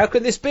 How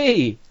can this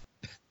be?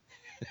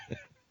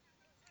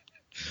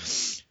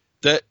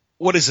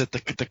 What is it?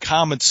 The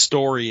common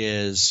story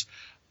is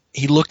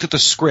he looked at the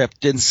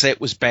script, didn't say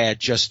it was bad,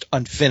 just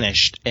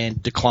unfinished,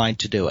 and declined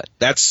to do it.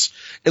 That's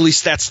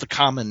the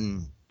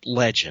common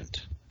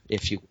legend,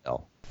 if you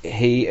will.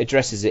 He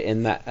addresses it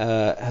in that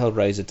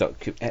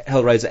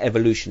Hellraiser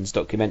Evolutions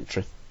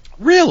documentary.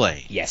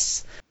 Really?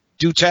 Yes.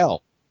 Do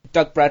tell.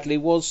 Doug Bradley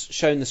was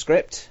shown the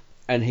script,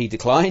 and he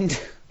declined.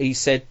 He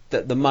said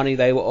that the money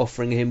they were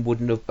offering him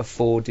wouldn't have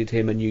afforded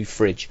him a new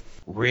fridge.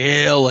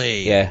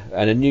 Really? Yeah,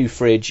 and a new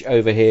fridge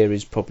over here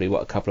is probably,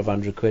 a couple of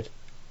 £100?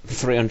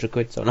 300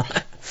 quid, something like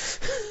that.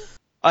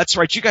 That's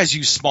right. You guys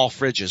use small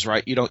fridges,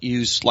 right? You don't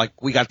use,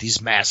 we got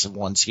these massive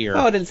ones here.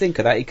 Oh, I didn't think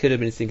of that. He could have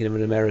been thinking of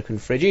an American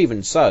fridge.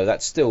 Even so,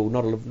 that's still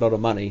not a lot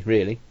of money,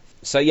 really.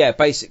 So, yeah,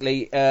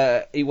 basically,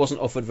 he wasn't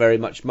offered very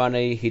much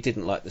money. He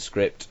didn't like the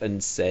script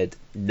and said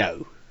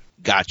no.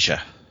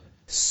 Gotcha.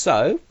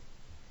 So,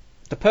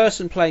 the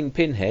person playing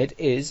Pinhead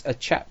is a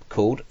chap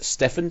called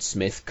Stephen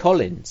Smith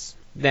Collins.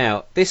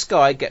 Now, this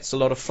guy gets a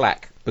lot of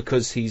flack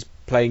because he's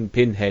playing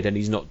Pinhead and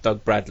he's not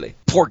Doug Bradley.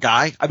 Poor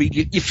guy. I mean,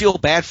 you feel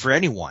bad for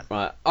anyone.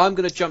 Right, I'm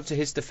going to jump to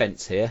his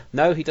defence here.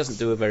 No, he doesn't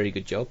do a very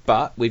good job,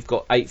 but we've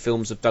got 8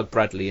 films of Doug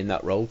Bradley in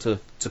that role to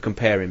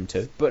compare him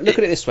to. But look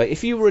at it this way.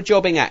 If you were a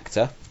jobbing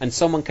actor and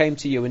someone came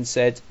to you and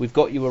said, we've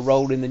got you a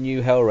role in the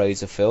new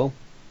Hellraiser film,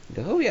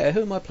 you go, oh yeah,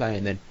 who am I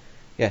playing then?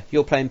 Yeah,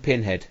 you're playing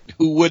Pinhead.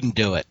 Who wouldn't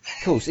do it?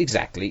 Of course,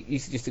 exactly. You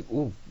just think,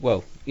 oh,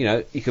 well,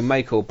 you can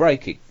make or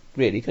break it,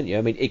 really, couldn't you?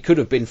 I mean, it could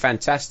have been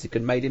fantastic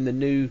and made him the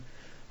new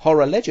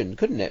horror legend,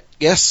 couldn't it?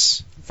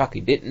 Yes.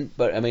 Fucking didn't,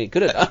 but I mean, it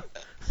could have done.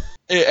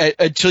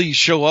 Until you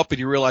show up and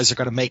you realize they're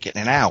going to make it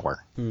in an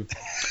hour.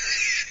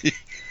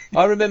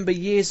 I remember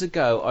years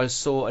ago I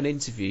saw an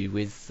interview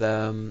with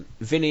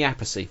Vinny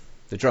Appice,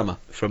 the drummer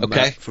from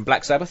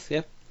Black Sabbath,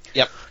 yeah?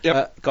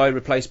 Yep. Guy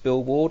replaced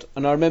Bill Ward,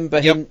 and I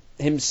remember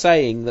him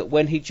saying that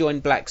when he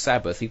joined Black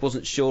Sabbath, he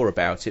wasn't sure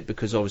about it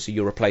because obviously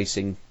you're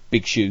replacing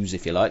big shoes,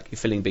 if you like. You're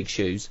filling big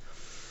shoes.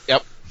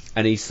 Yep.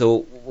 And he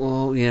thought,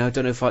 well, I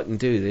don't know if I can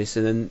do this.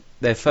 And then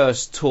their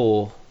first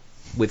tour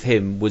with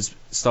him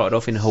started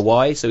off in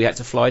Hawaii, so he had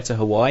to fly to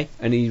Hawaii.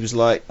 And he was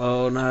like,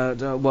 oh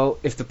no, well,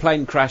 if the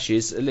plane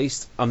crashes, at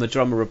least I'm the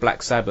drummer of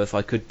Black Sabbath.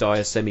 I could die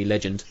a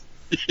semi-legend.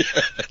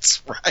 Yeah,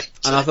 that's right.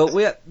 And I thought,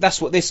 well,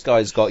 that's what this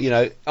guy's got.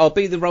 I'll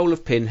be the role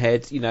of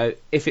Pinhead.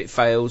 If it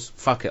fails,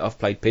 fuck it, I've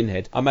played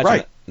Pinhead. I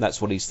imagine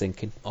that's what he's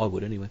thinking. I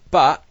would anyway.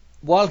 But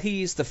while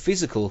he is the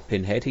physical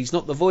Pinhead, he's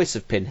not the voice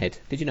of Pinhead.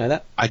 Did you know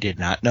that? I did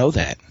not know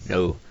that.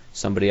 No.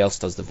 Somebody else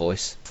does the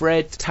voice.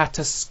 Fred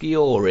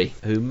Tatasciore,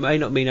 who may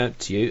not mean out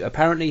to you.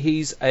 Apparently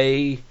he's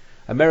a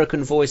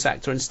American voice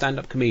actor and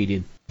stand-up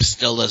comedian.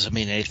 Still doesn't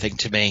mean anything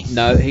to me.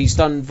 No, he's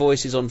done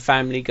voices on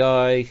Family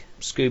Guy,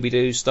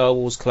 Scooby-Doo, Star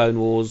Wars, Clone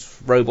Wars,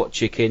 Robot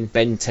Chicken,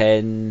 Ben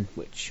 10,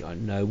 which I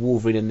know,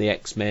 Wolverine and the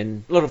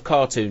X-Men, a lot of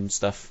cartoon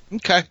stuff.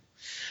 Okay.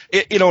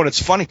 You know, and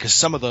it's funny because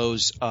some of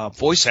those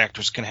voice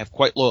actors can have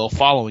quite loyal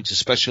followings,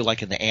 especially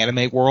like in the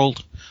anime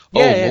world.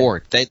 Yeah,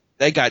 Lord,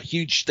 they got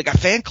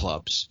fan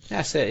clubs.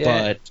 That's it,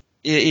 yeah. But,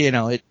 you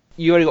know,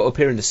 you only got to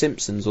appear in The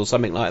Simpsons or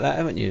something like that,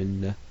 haven't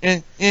you?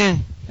 And,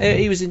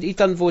 he'd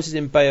done voices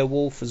in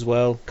Beowulf as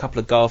well, a couple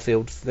of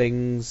Garfield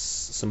things,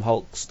 some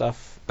Hulk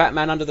stuff.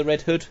 Batman Under the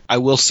Red Hood. I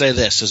will say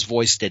this, his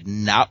voice did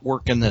not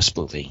work in this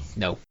movie.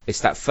 No.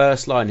 It's that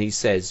first line he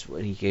says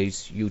when he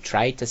goes, "You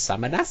tried to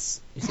summon us?"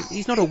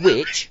 He's not a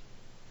witch.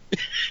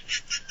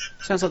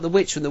 Sounds like the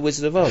witch from The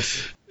Wizard of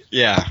Oz.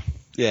 Yeah.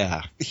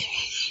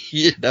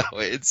 You know,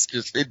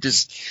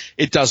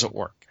 it doesn't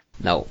work.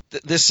 No.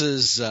 This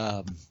is,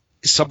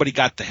 somebody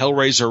got the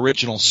Hellraiser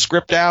original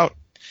script out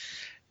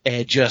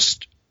and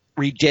just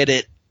redid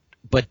it,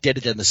 but did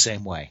it in the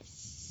same way.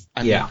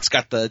 I mean, it's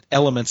got the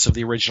elements of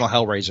the original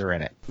Hellraiser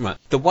in it. Right.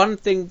 The one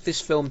thing this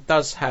film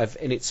does have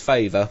in its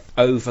favour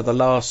over the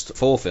last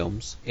 4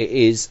 films, it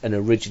is an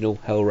original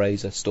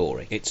Hellraiser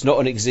story. It's not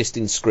an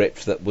existing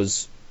script that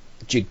was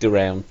jigged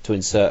around to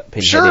insert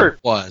Pinhead. Sure it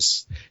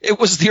was. It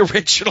was the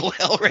original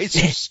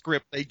Hellraiser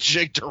script they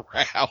jigged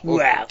around.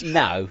 Well,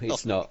 no,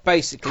 it's not.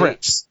 Basically,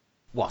 Chris.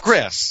 What?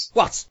 Chris.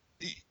 What?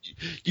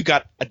 You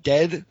got a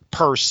dead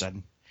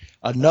person,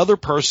 another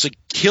person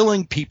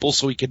killing people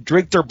so he can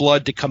drink their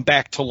blood to come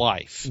back to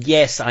life.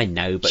 Yes, I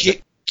know, but...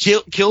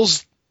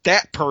 Kills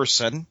that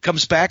person,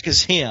 comes back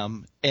as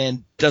him,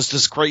 and does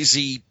this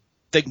crazy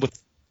thing with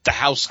the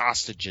house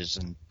hostages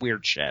and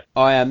weird shit.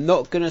 I am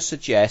not going to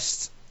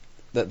suggest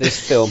that this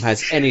film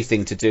has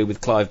anything to do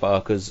with Clive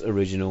Barker's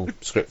original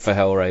script for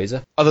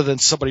Hellraiser. Other than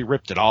somebody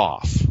ripped it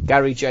off.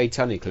 Gary J.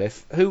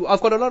 Tunnicliffe, who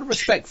I've got a lot of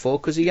respect for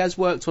because he has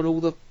worked on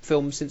all the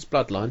films since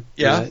Bloodline.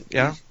 Yeah, you know.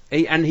 yeah.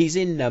 And he's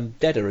in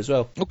Deader as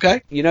well.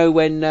 Okay. You know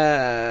when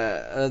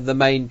the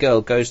main girl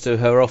goes to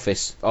her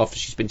office after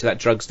she's been to that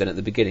drugs den at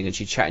the beginning and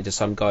she's chatting to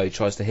some guy who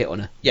tries to hit on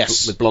her?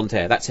 Yes. With blonde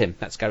hair. That's him.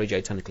 That's Gary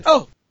J. Tunnicliffe.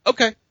 Oh,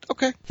 okay.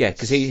 Yeah,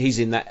 because he's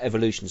in that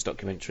Evolutions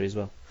documentary as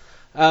well.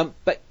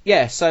 But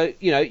yeah, so,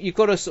 you know, you've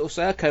got to sort of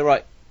say, okay,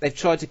 right, they've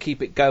tried to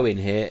keep it going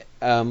here,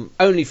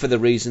 only for the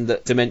reason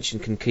that Dimension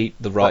can keep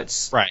the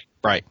rights.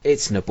 Right.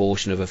 It's an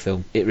abortion of a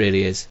film. It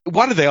really is.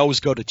 Why do they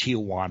always go to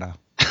Tijuana?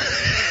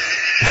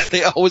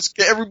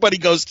 Everybody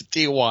goes to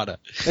Tijuana.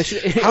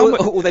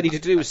 All they need to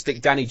do is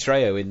stick Danny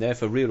Trejo in there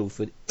for real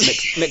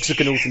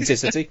Mexican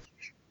authenticity.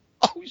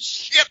 Oh,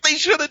 shit, they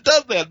should have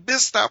done that.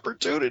 Missed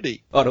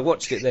opportunity. I'd have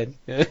watched it then.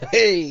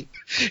 Hey,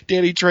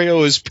 Danny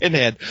Trejo is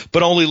Pinhead,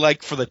 but only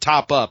like for the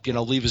top up, you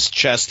know, leave his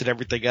chest and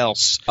everything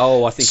else.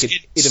 Oh, I think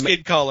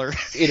skin color.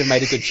 It'd have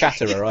made a good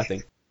chatterer, I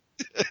think.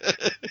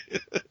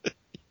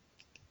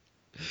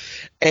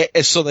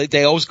 And so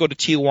they always go to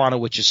Tijuana,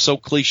 which is so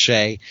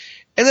cliche.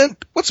 And then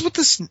what's with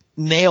this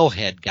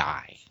nailhead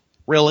guy?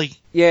 Really?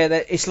 Yeah,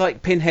 it's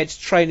like Pinhead's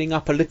training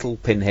up a little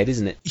Pinhead,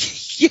 isn't it?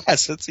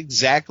 Yes, that's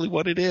exactly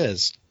what it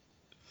is.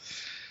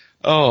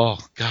 Oh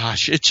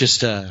gosh, it's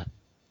just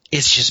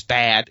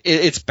bad.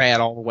 It's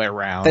bad all the way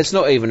around. There's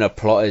not even a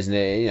plot, isn't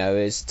it? You know,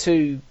 it's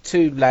two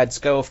lads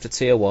go off to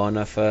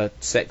Tijuana for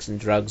sex and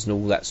drugs and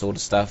all that sort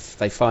of stuff.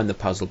 They find the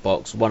puzzle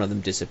box. One of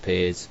them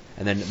disappears,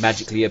 and then it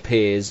magically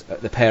appears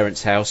at the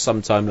parents' house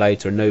sometime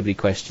later, and nobody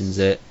questions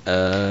it.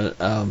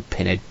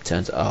 Pinhead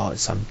turns,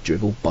 it's some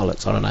dribble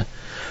bollocks. I don't know.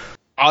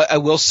 I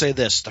will say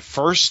this: the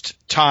first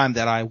time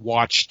that I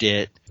watched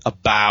it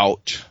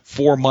about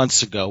 4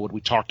 months ago, when we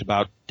talked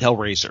about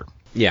Hellraiser.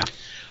 Yeah.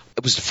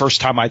 It was the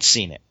first time I'd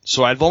seen it.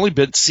 So I've only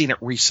seen it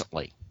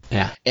recently.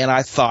 Yeah. And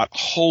I thought,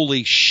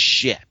 holy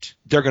shit,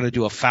 they're going to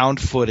do a found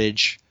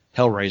footage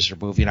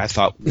Hellraiser movie. And I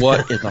thought,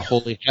 what in the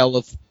holy hell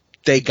have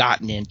they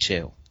gotten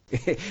into?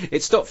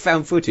 It's not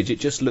found footage.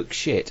 It just looks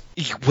shit.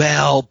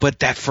 Well, but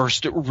the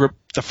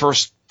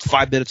first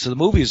 5 minutes of the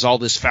movie is all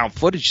this found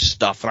footage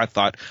stuff. And I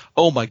thought,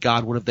 oh my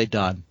God, what have they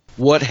done?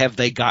 What have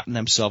they gotten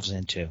themselves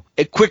into?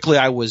 Quickly,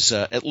 I was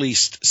at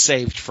least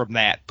saved from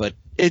that, but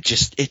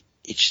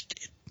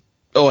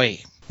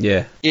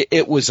yeah.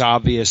 It was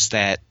obvious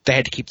that they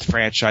had to keep the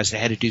franchise. They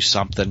had to do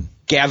something.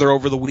 Gather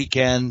over the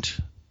weekend.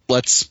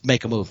 Let's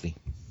make a movie.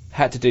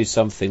 Had to do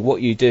something.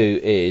 What you do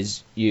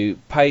is you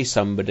pay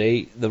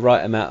somebody the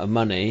right amount of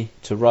money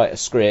to write a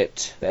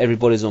script that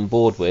everybody's on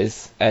board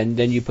with, and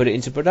then you put it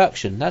into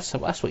production. That's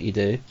what you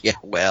do. Yeah,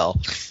 well,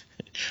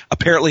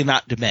 apparently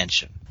not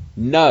Dimension.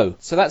 No.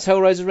 So that's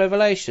Hellraiser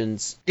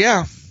Revelations.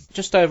 Yeah.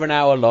 Just over an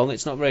hour long.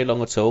 It's not very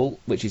long at all,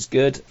 which is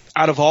good.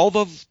 Out of all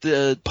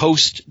the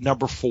post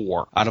number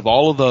 4, out of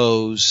all of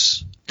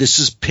those, this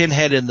is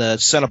Pinhead and the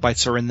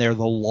Cenobites are in there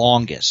the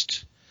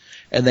longest.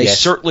 And they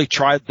certainly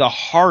tried the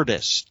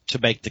hardest to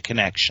make the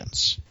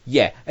connections.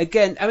 Yeah.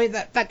 Again, I mean,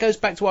 that goes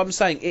back to what I'm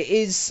saying. It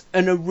is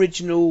an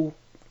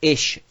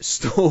original-ish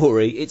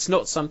story. It's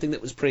not something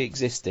that was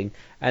pre-existing.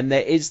 And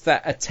there is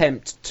that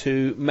attempt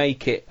to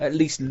make it at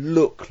least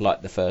look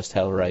like the first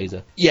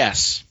Hellraiser.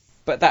 Yes.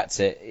 But that's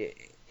it.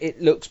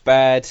 It looks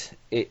bad.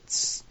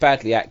 It's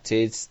badly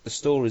acted. The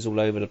story's all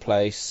over the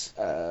place.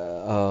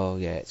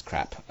 It's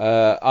crap.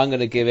 I'm going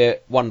to give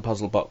it 1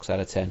 puzzle box out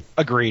of 10.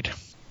 Agreed.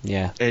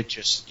 Yeah. It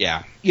just,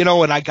 yeah. You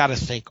know, and I got to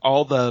think,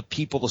 all the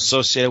people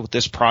associated with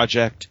this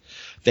project,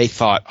 they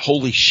thought,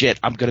 holy shit,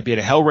 I'm going to be in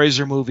a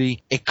Hellraiser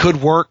movie. It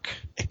could work.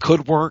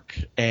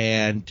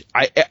 And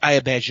I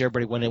imagine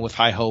everybody went in with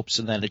high hopes,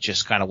 and then it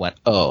just kind of went,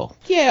 oh.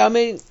 Yeah, I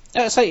mean,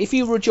 say if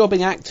you were a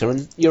jobbing actor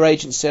and your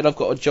agent said, I've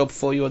got a job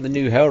for you on the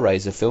new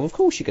Hellraiser film, of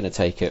course you're going to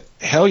take it.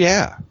 Hell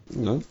yeah.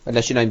 No,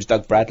 unless your name's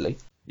Doug Bradley.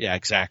 Yeah,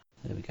 exactly.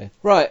 There we go.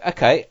 Right,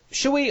 okay.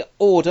 Shall we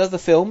order the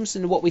films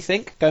and what we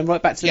think? Going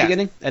right back to the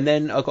beginning? And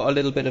then I've got a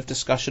little bit of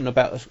discussion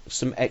about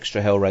some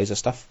extra Hellraiser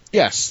stuff.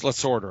 Yes,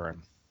 let's order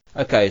them.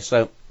 Okay,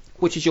 so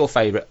which is your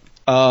favourite?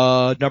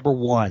 Number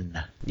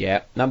 1.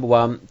 Yeah, number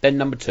 1. Then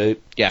number 2.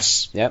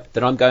 Yes. Yep.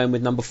 Then I'm going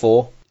with number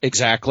 4.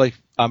 Exactly.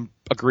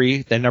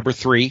 Agree. Then number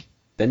 3.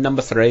 Then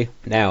number 3.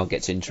 Now it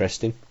gets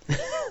interesting.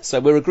 So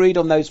we're agreed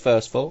on those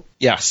first 4?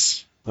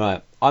 Yes.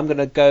 Right. I'm going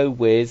to go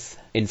with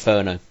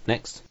Inferno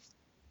next.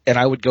 And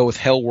I would go with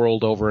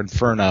Hellworld over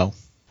Inferno.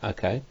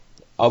 Okay.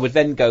 I would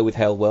then go with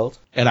Hellworld.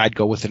 And I'd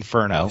go with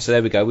Inferno. So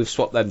there we go. We've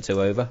swapped them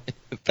 2 over.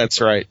 That's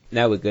right.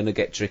 Now we're going to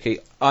get tricky.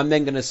 I'm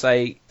then going to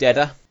say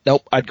Deader.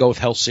 Nope, I'd go with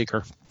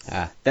Hellseeker.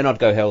 Then I'd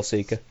go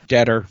Hellseeker.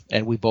 Deader,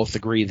 and we both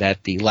agree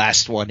that the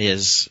last one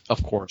is,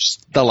 of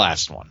course, the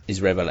last one.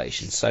 Is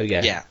Revelation. So,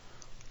 yeah. Yeah.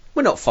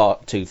 We're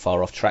not too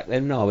far off track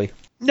then, are we?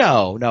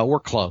 No, we're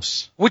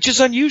close. Which is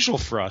unusual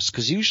for us,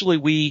 because usually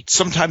we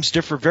sometimes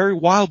differ very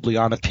wildly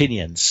on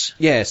opinions.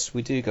 Yes,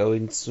 we do go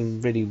in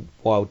some really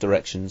wild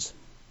directions.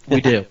 We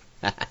do.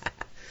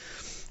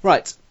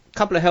 Right, a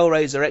couple of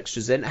Hellraiser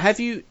extras then. Have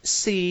you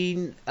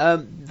seen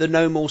the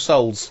No More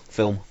Souls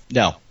film?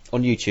 No.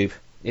 On YouTube.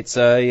 It's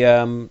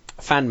a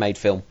fan-made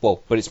film.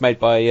 Well, but it's made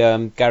by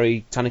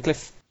Gary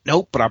Tunnicliffe.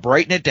 Nope, but I'm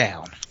writing it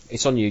down.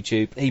 It's on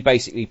YouTube. He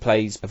basically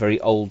plays a very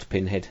old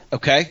Pinhead.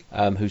 Okay.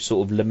 Who's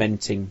sort of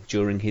lamenting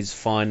during his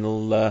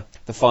the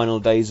final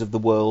days of the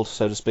world,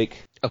 so to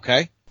speak.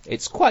 Okay.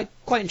 It's quite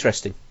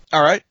interesting.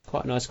 All right.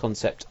 Quite a nice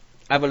concept.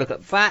 Have a look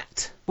at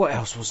that. What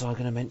else was I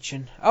going to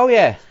mention? Oh,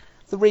 yeah.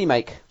 The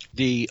remake.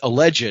 The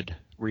alleged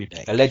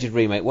remake. Alleged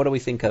remake. What do we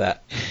think of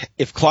that?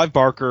 If Clive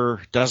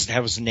Barker doesn't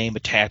have his name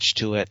attached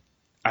to it,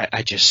 I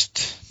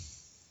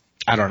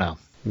don't know.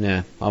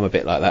 Yeah, I'm a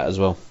bit like that as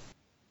well.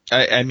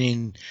 I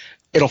mean,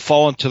 it'll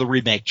fall into the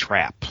remake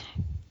trap.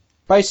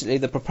 Basically,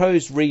 the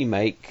proposed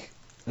remake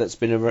that's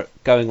been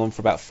going on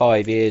for about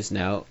 5 years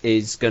now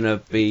is going to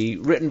be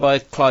written by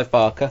Clive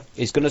Barker.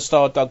 It's going to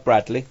star Doug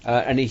Bradley,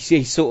 and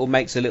he sort of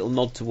makes a little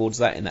nod towards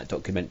that in that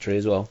documentary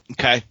as well.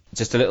 Okay.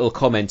 Just a little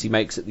comment he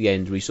makes at the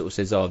end where he sort of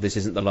says, oh, this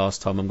isn't the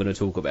last time I'm going to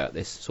talk about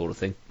this sort of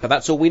thing. But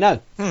that's all we know.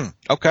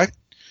 Okay.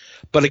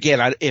 But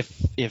again,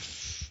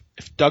 if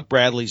Doug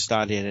Bradley's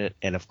not in it,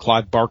 and if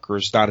Clive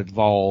Barker's not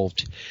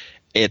involved,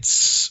 I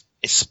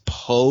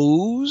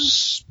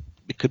suppose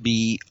it could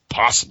be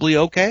possibly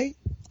okay.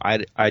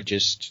 I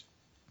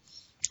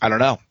don't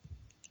know.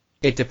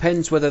 It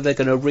depends whether they're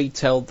going to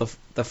retell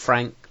the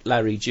Frank,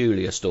 Larry,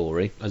 Julia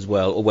story as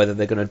well, or whether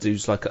they're going to do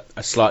like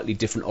a slightly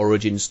different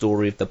origin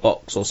story of the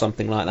box or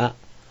something like that.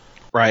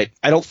 Right.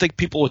 I don't think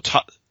people would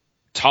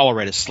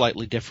tolerate a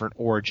slightly different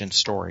origin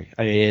story.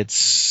 I mean,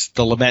 it's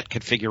the Lament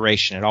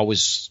configuration. It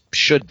always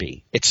should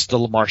be. It's the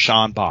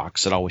Marchand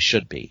box. It always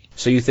should be.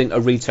 So you think a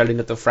retelling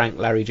of the Frank,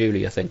 Larry,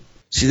 Julia thing?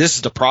 See, this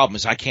is the problem,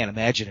 is I can't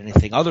imagine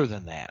anything other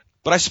than that.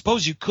 But I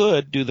suppose you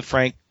could do the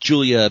Frank,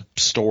 Julia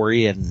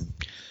story and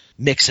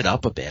mix it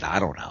up a bit. I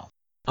don't know.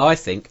 I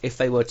think if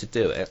they were to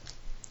do it,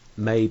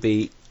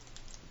 maybe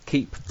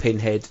keep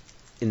Pinhead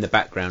in the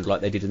background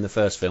like they did in the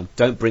first film.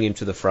 Don't bring him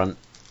to the front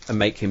and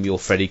make him your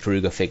Freddy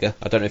Krueger figure.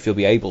 I don't know if you'll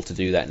be able to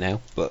do that now,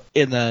 but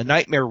in the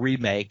Nightmare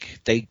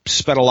remake, they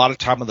spent a lot of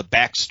time on the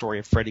backstory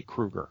of Freddy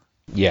Krueger.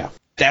 Yeah.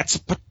 That's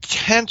a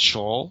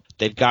potential.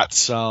 They've got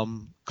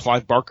some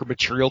Clive Barker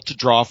material to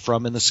draw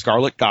from in the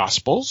Scarlet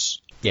Gospels.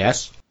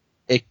 Yes.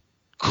 It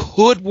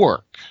could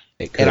work.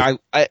 It could. And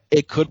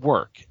it could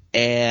work.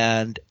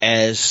 And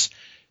as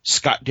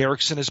Scott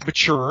Derrickson has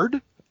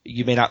matured,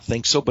 you may not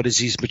think so, but as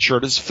he's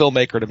matured as a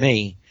filmmaker to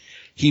me,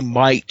 he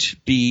might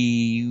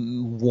be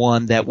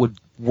one that would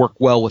work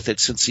well with it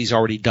since he's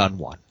already done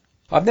one.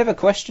 I've never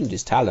questioned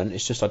his talent.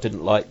 It's just I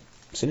didn't like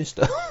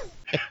Sinister.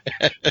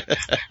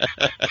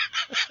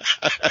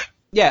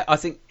 Yeah, I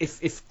think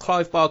if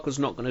Clive Barker's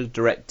not going to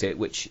direct it,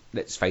 which,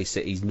 let's face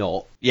it, he's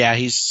not. Yeah,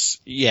 he's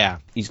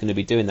going to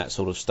be doing that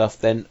sort of stuff,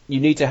 then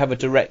you need to have a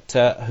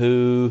director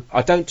who...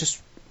 I don't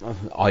just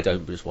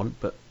want,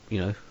 but,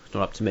 it's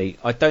not up to me.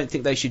 I don't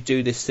think they should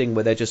do this thing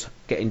where they're just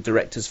getting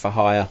directors for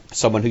hire,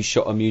 someone who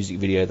shot a music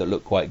video that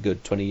looked quite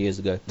good 20 years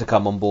ago, to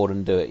come on board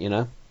and do it,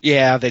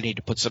 Yeah, they need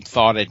to put some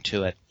thought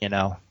into it,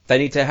 They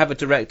need to have a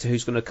director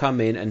who's going to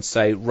come in and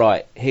say,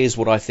 right, here's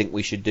what I think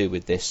we should do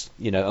with this,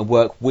 and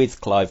work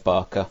with Clive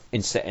Barker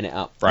in setting it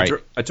up. Right.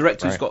 A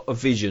director who's got a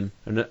vision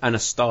and a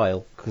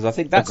style, because I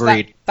think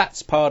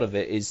that's part of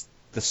it, is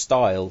the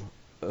style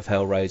of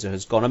Hellraiser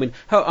has gone. I mean,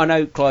 I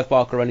know Clive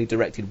Barker only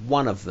directed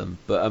one of them,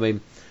 but I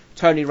mean,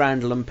 Tony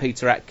Randall and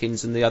Peter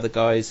Atkins and the other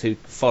guys who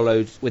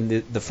followed when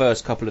the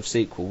first couple of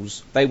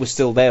sequels, they were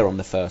still there on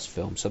the first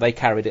film, so they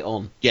carried it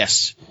on.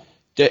 Yes.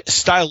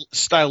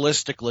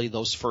 Stylistically,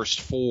 those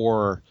first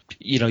four,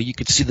 you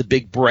could see the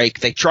big break.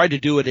 They tried to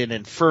do it in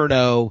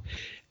Inferno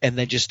and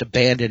then just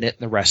abandon it in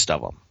the rest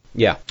of them.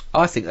 Yeah.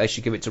 I think they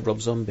should give it to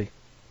Rob Zombie.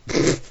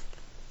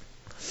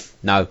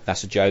 No,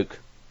 that's a joke.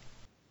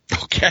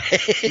 Okay.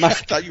 I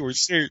thought you were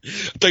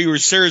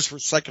serious for a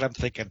second. I'm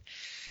thinking,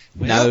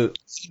 well, no.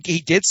 He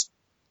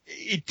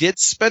did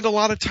spend a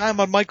lot of time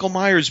on Michael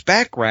Myers'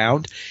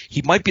 background.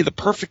 He might be the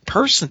perfect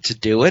person to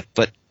do it,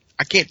 but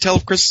I can't tell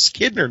if Chris is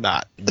kidding or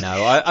not.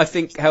 No, I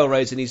think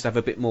Hellraiser needs to have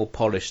a bit more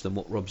polish than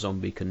what Rob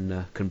Zombie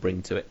can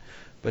bring to it.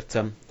 But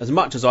as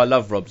much as I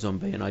love Rob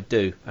Zombie, and I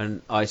do,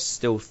 and I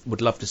still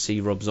would love to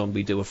see Rob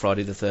Zombie do a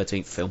Friday the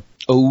 13th film.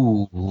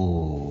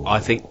 Oh, I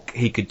think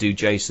he could do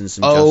Jason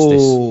some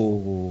justice.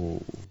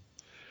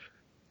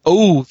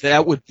 Oh,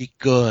 that would be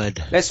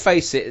good. Let's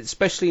face it,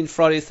 especially in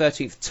Friday the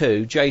 13th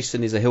 2,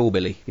 Jason is a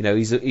hillbilly.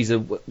 He's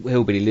a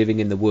hillbilly living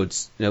in the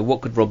woods.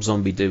 What could Rob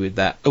Zombie do with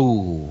that?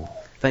 Oh.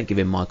 Don't give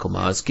him Michael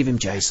Myers. Give him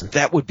Jason.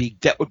 That would be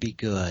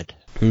good.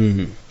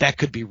 Mm-hmm. That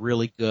could be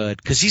really good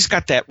because he's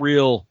got that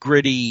real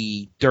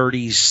gritty,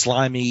 dirty,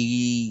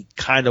 slimy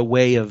kind of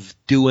way of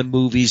doing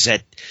movies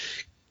that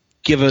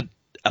give a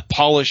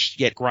polished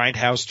yet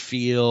grindhouse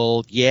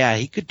feel. Yeah,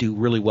 he could do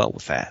really well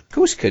with that. Of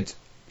course, he could.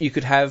 You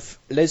could have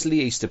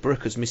Leslie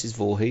Easterbrook as Mrs.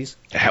 Voorhees.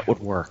 That would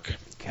work.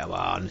 Come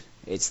on,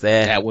 it's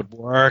there. That would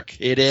work.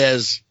 It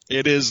is.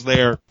 It is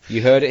there.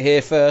 You heard it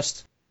here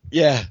first.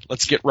 Yeah,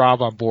 let's get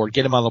Rob on board.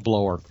 Get him on the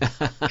blower.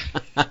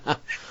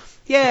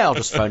 Yeah, I'll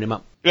just phone him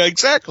up. Yeah,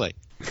 exactly.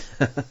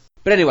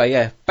 But anyway,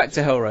 yeah, back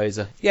to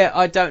Hellraiser. Yeah,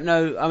 I don't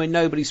know. I mean,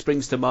 nobody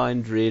springs to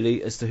mind,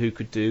 really, as to who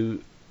could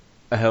do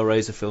a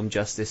Hellraiser film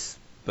justice.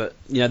 But,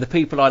 the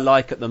people I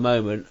like at the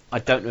moment, I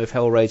don't know if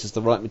Hellraiser's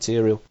the right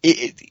material.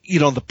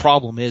 The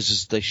problem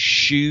is the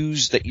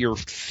shoes that you're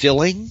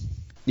filling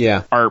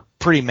are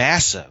pretty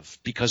massive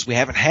because we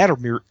haven't had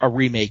a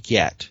remake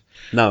yet.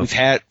 No. We've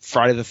had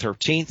Friday the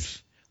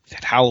 13th. We've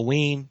had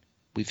Halloween.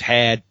 We've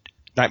had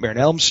Nightmare on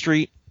Elm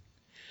Street.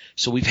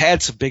 So we've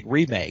had some big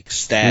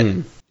remakes that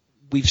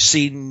we've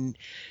seen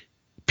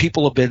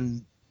people have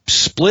been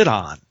split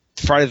on.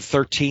 Friday the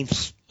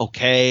 13th,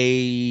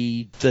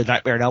 okay. The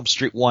Nightmare on Elm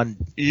Street one,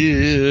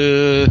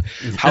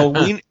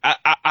 Halloween,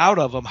 out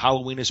of them,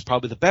 Halloween is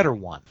probably the better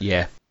one.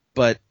 Yeah.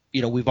 But,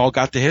 we've all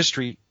got the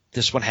history.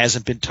 This one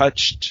hasn't been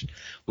touched.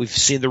 We've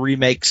seen the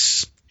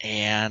remakes,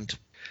 and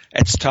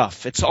it's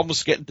tough. It's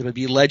almost getting to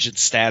be legend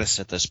status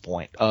at this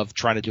point of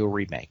trying to do a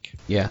remake.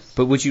 Yeah,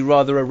 but would you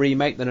rather a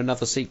remake than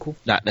another sequel?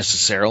 Not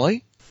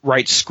necessarily.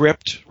 Right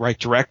script, right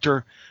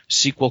director,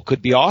 sequel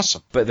could be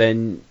awesome. But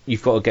then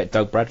you've got to get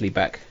Doug Bradley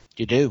back.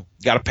 You do.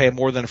 You got to pay him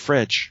more than a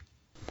fridge.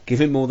 Give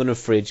him more than a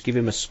fridge. Give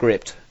him a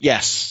script.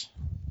 Yes,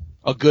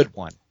 a good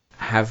one.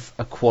 Have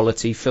a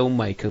quality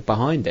filmmaker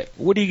behind it.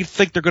 What do you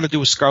think they're going to do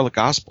with Scarlet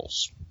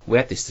Gospels? We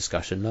had this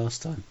discussion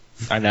last time.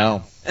 I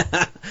know.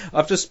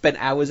 I've just spent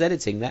hours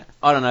editing that.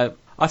 I don't know.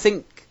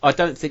 I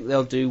don't think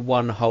they'll do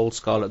one whole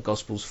Scarlet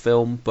Gospels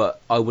film,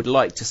 but I would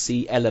like to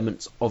see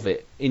elements of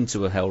it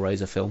into a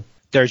Hellraiser film.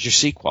 There's your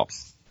sequel.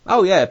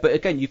 Oh yeah, but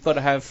again, you've got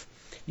to have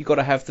the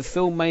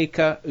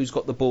filmmaker who's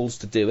got the balls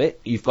to do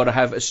it. You've got to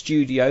have a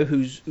studio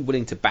who's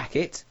willing to back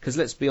it. Because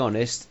let's be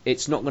honest,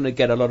 it's not going to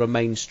get a lot of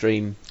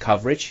mainstream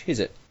coverage, is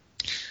it?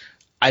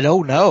 I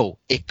don't know.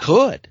 It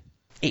could.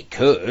 It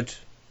could.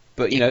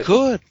 But, it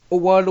could.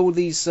 While all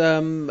these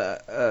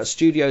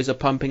studios are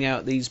pumping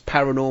out these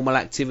Paranormal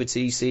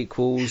Activity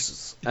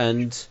sequels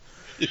and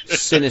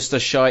Sinister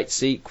Shite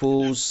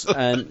sequels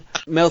and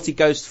Melty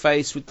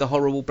Ghostface with the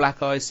horrible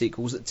Black Eye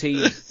sequels that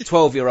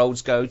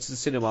 12-year-olds go to the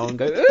cinema and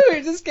go, "Ooh,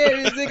 it's the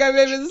scariest thing I've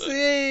ever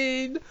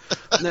seen."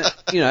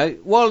 Now,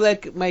 while they're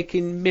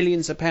making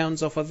millions of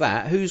pounds off of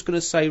that, who's going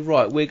to say,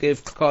 right, we'll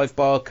give Clive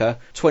Barker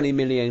 $20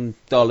 million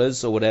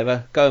or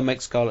whatever, go and make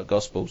Scarlet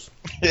Gospels?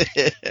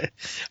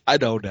 I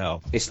don't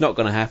know. It's not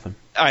going to happen.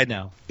 I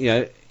know.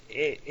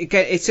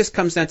 It just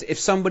comes down to if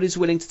somebody's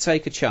willing to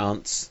take a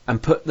chance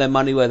and put their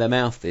money where their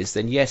mouth is,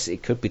 then yes,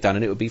 it could be done,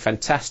 and it would be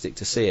fantastic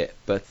to see it.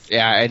 But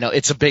yeah, I know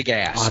it's a big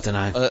ask. I don't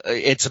know.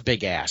 It's a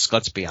big ask.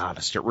 Let's be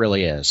honest. It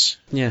really is.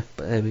 Yeah,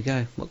 but there we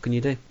go. What can you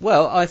do?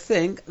 Well, I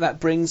think that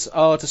brings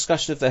our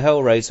discussion of the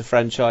Hellraiser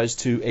franchise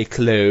to a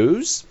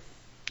close.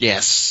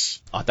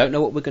 Yes. I don't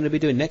know what we're going to be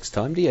doing next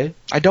time. Do you?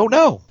 I don't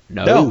know.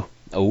 No.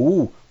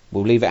 Oh,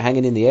 we'll leave it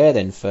hanging in the air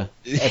then for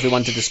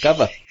everyone to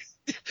discover.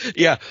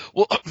 Yeah,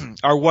 well,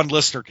 our one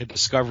listener can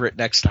discover it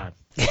next time.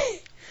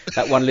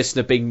 That one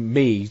listener being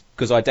me,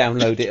 because I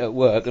downloaded it at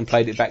work and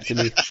played it back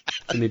to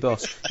me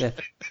boss. Yeah.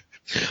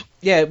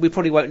 yeah, we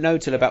probably won't know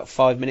till about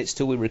 5 minutes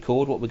till we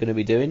record what we're going to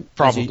be doing.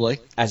 Probably.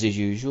 As is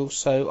usual.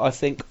 So I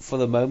think for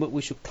the moment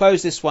we should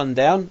close this one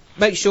down.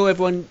 Make sure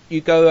everyone,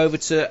 you go over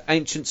to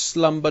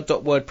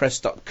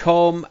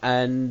ancientslumber.wordpress.com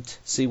and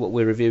see what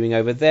we're reviewing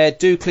over there.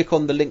 Do click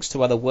on the links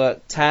to other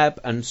work tab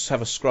and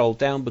have a scroll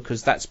down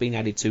because that's been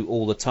added to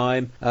all the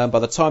time. By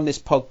the time this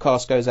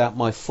podcast goes out,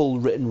 my full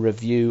written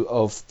review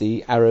of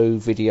the Arrow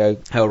Video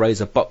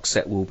Hellraiser box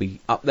set will be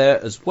up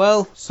there as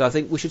well. So I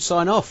think we should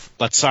sign off.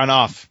 Let's sign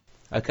off.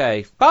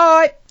 Okay,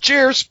 bye!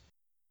 Cheers!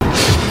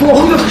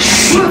 Whoa, who the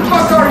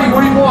fuck are you?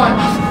 What do you want?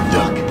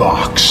 The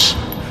box.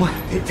 What?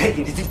 Take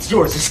it. It's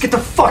yours. Just get the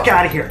fuck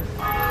out of here.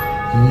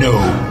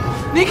 No.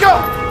 Nico!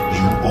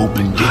 You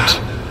opened it,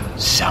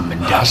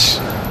 summoned us,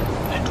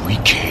 and we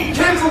came.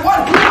 Came for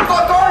what? Who the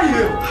fuck are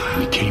you?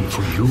 We came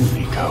for you,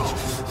 Nico.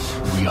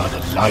 We are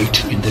the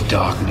light in the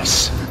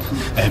darkness,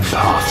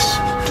 empaths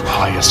to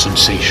higher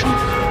sensation,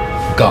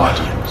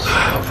 guardians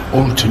of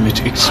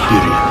ultimate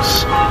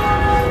experience.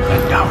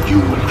 And now you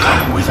will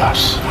come with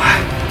us.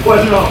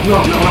 What? No, I'm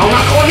not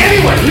going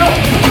anywhere. No,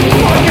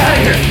 I'm going out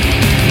of here.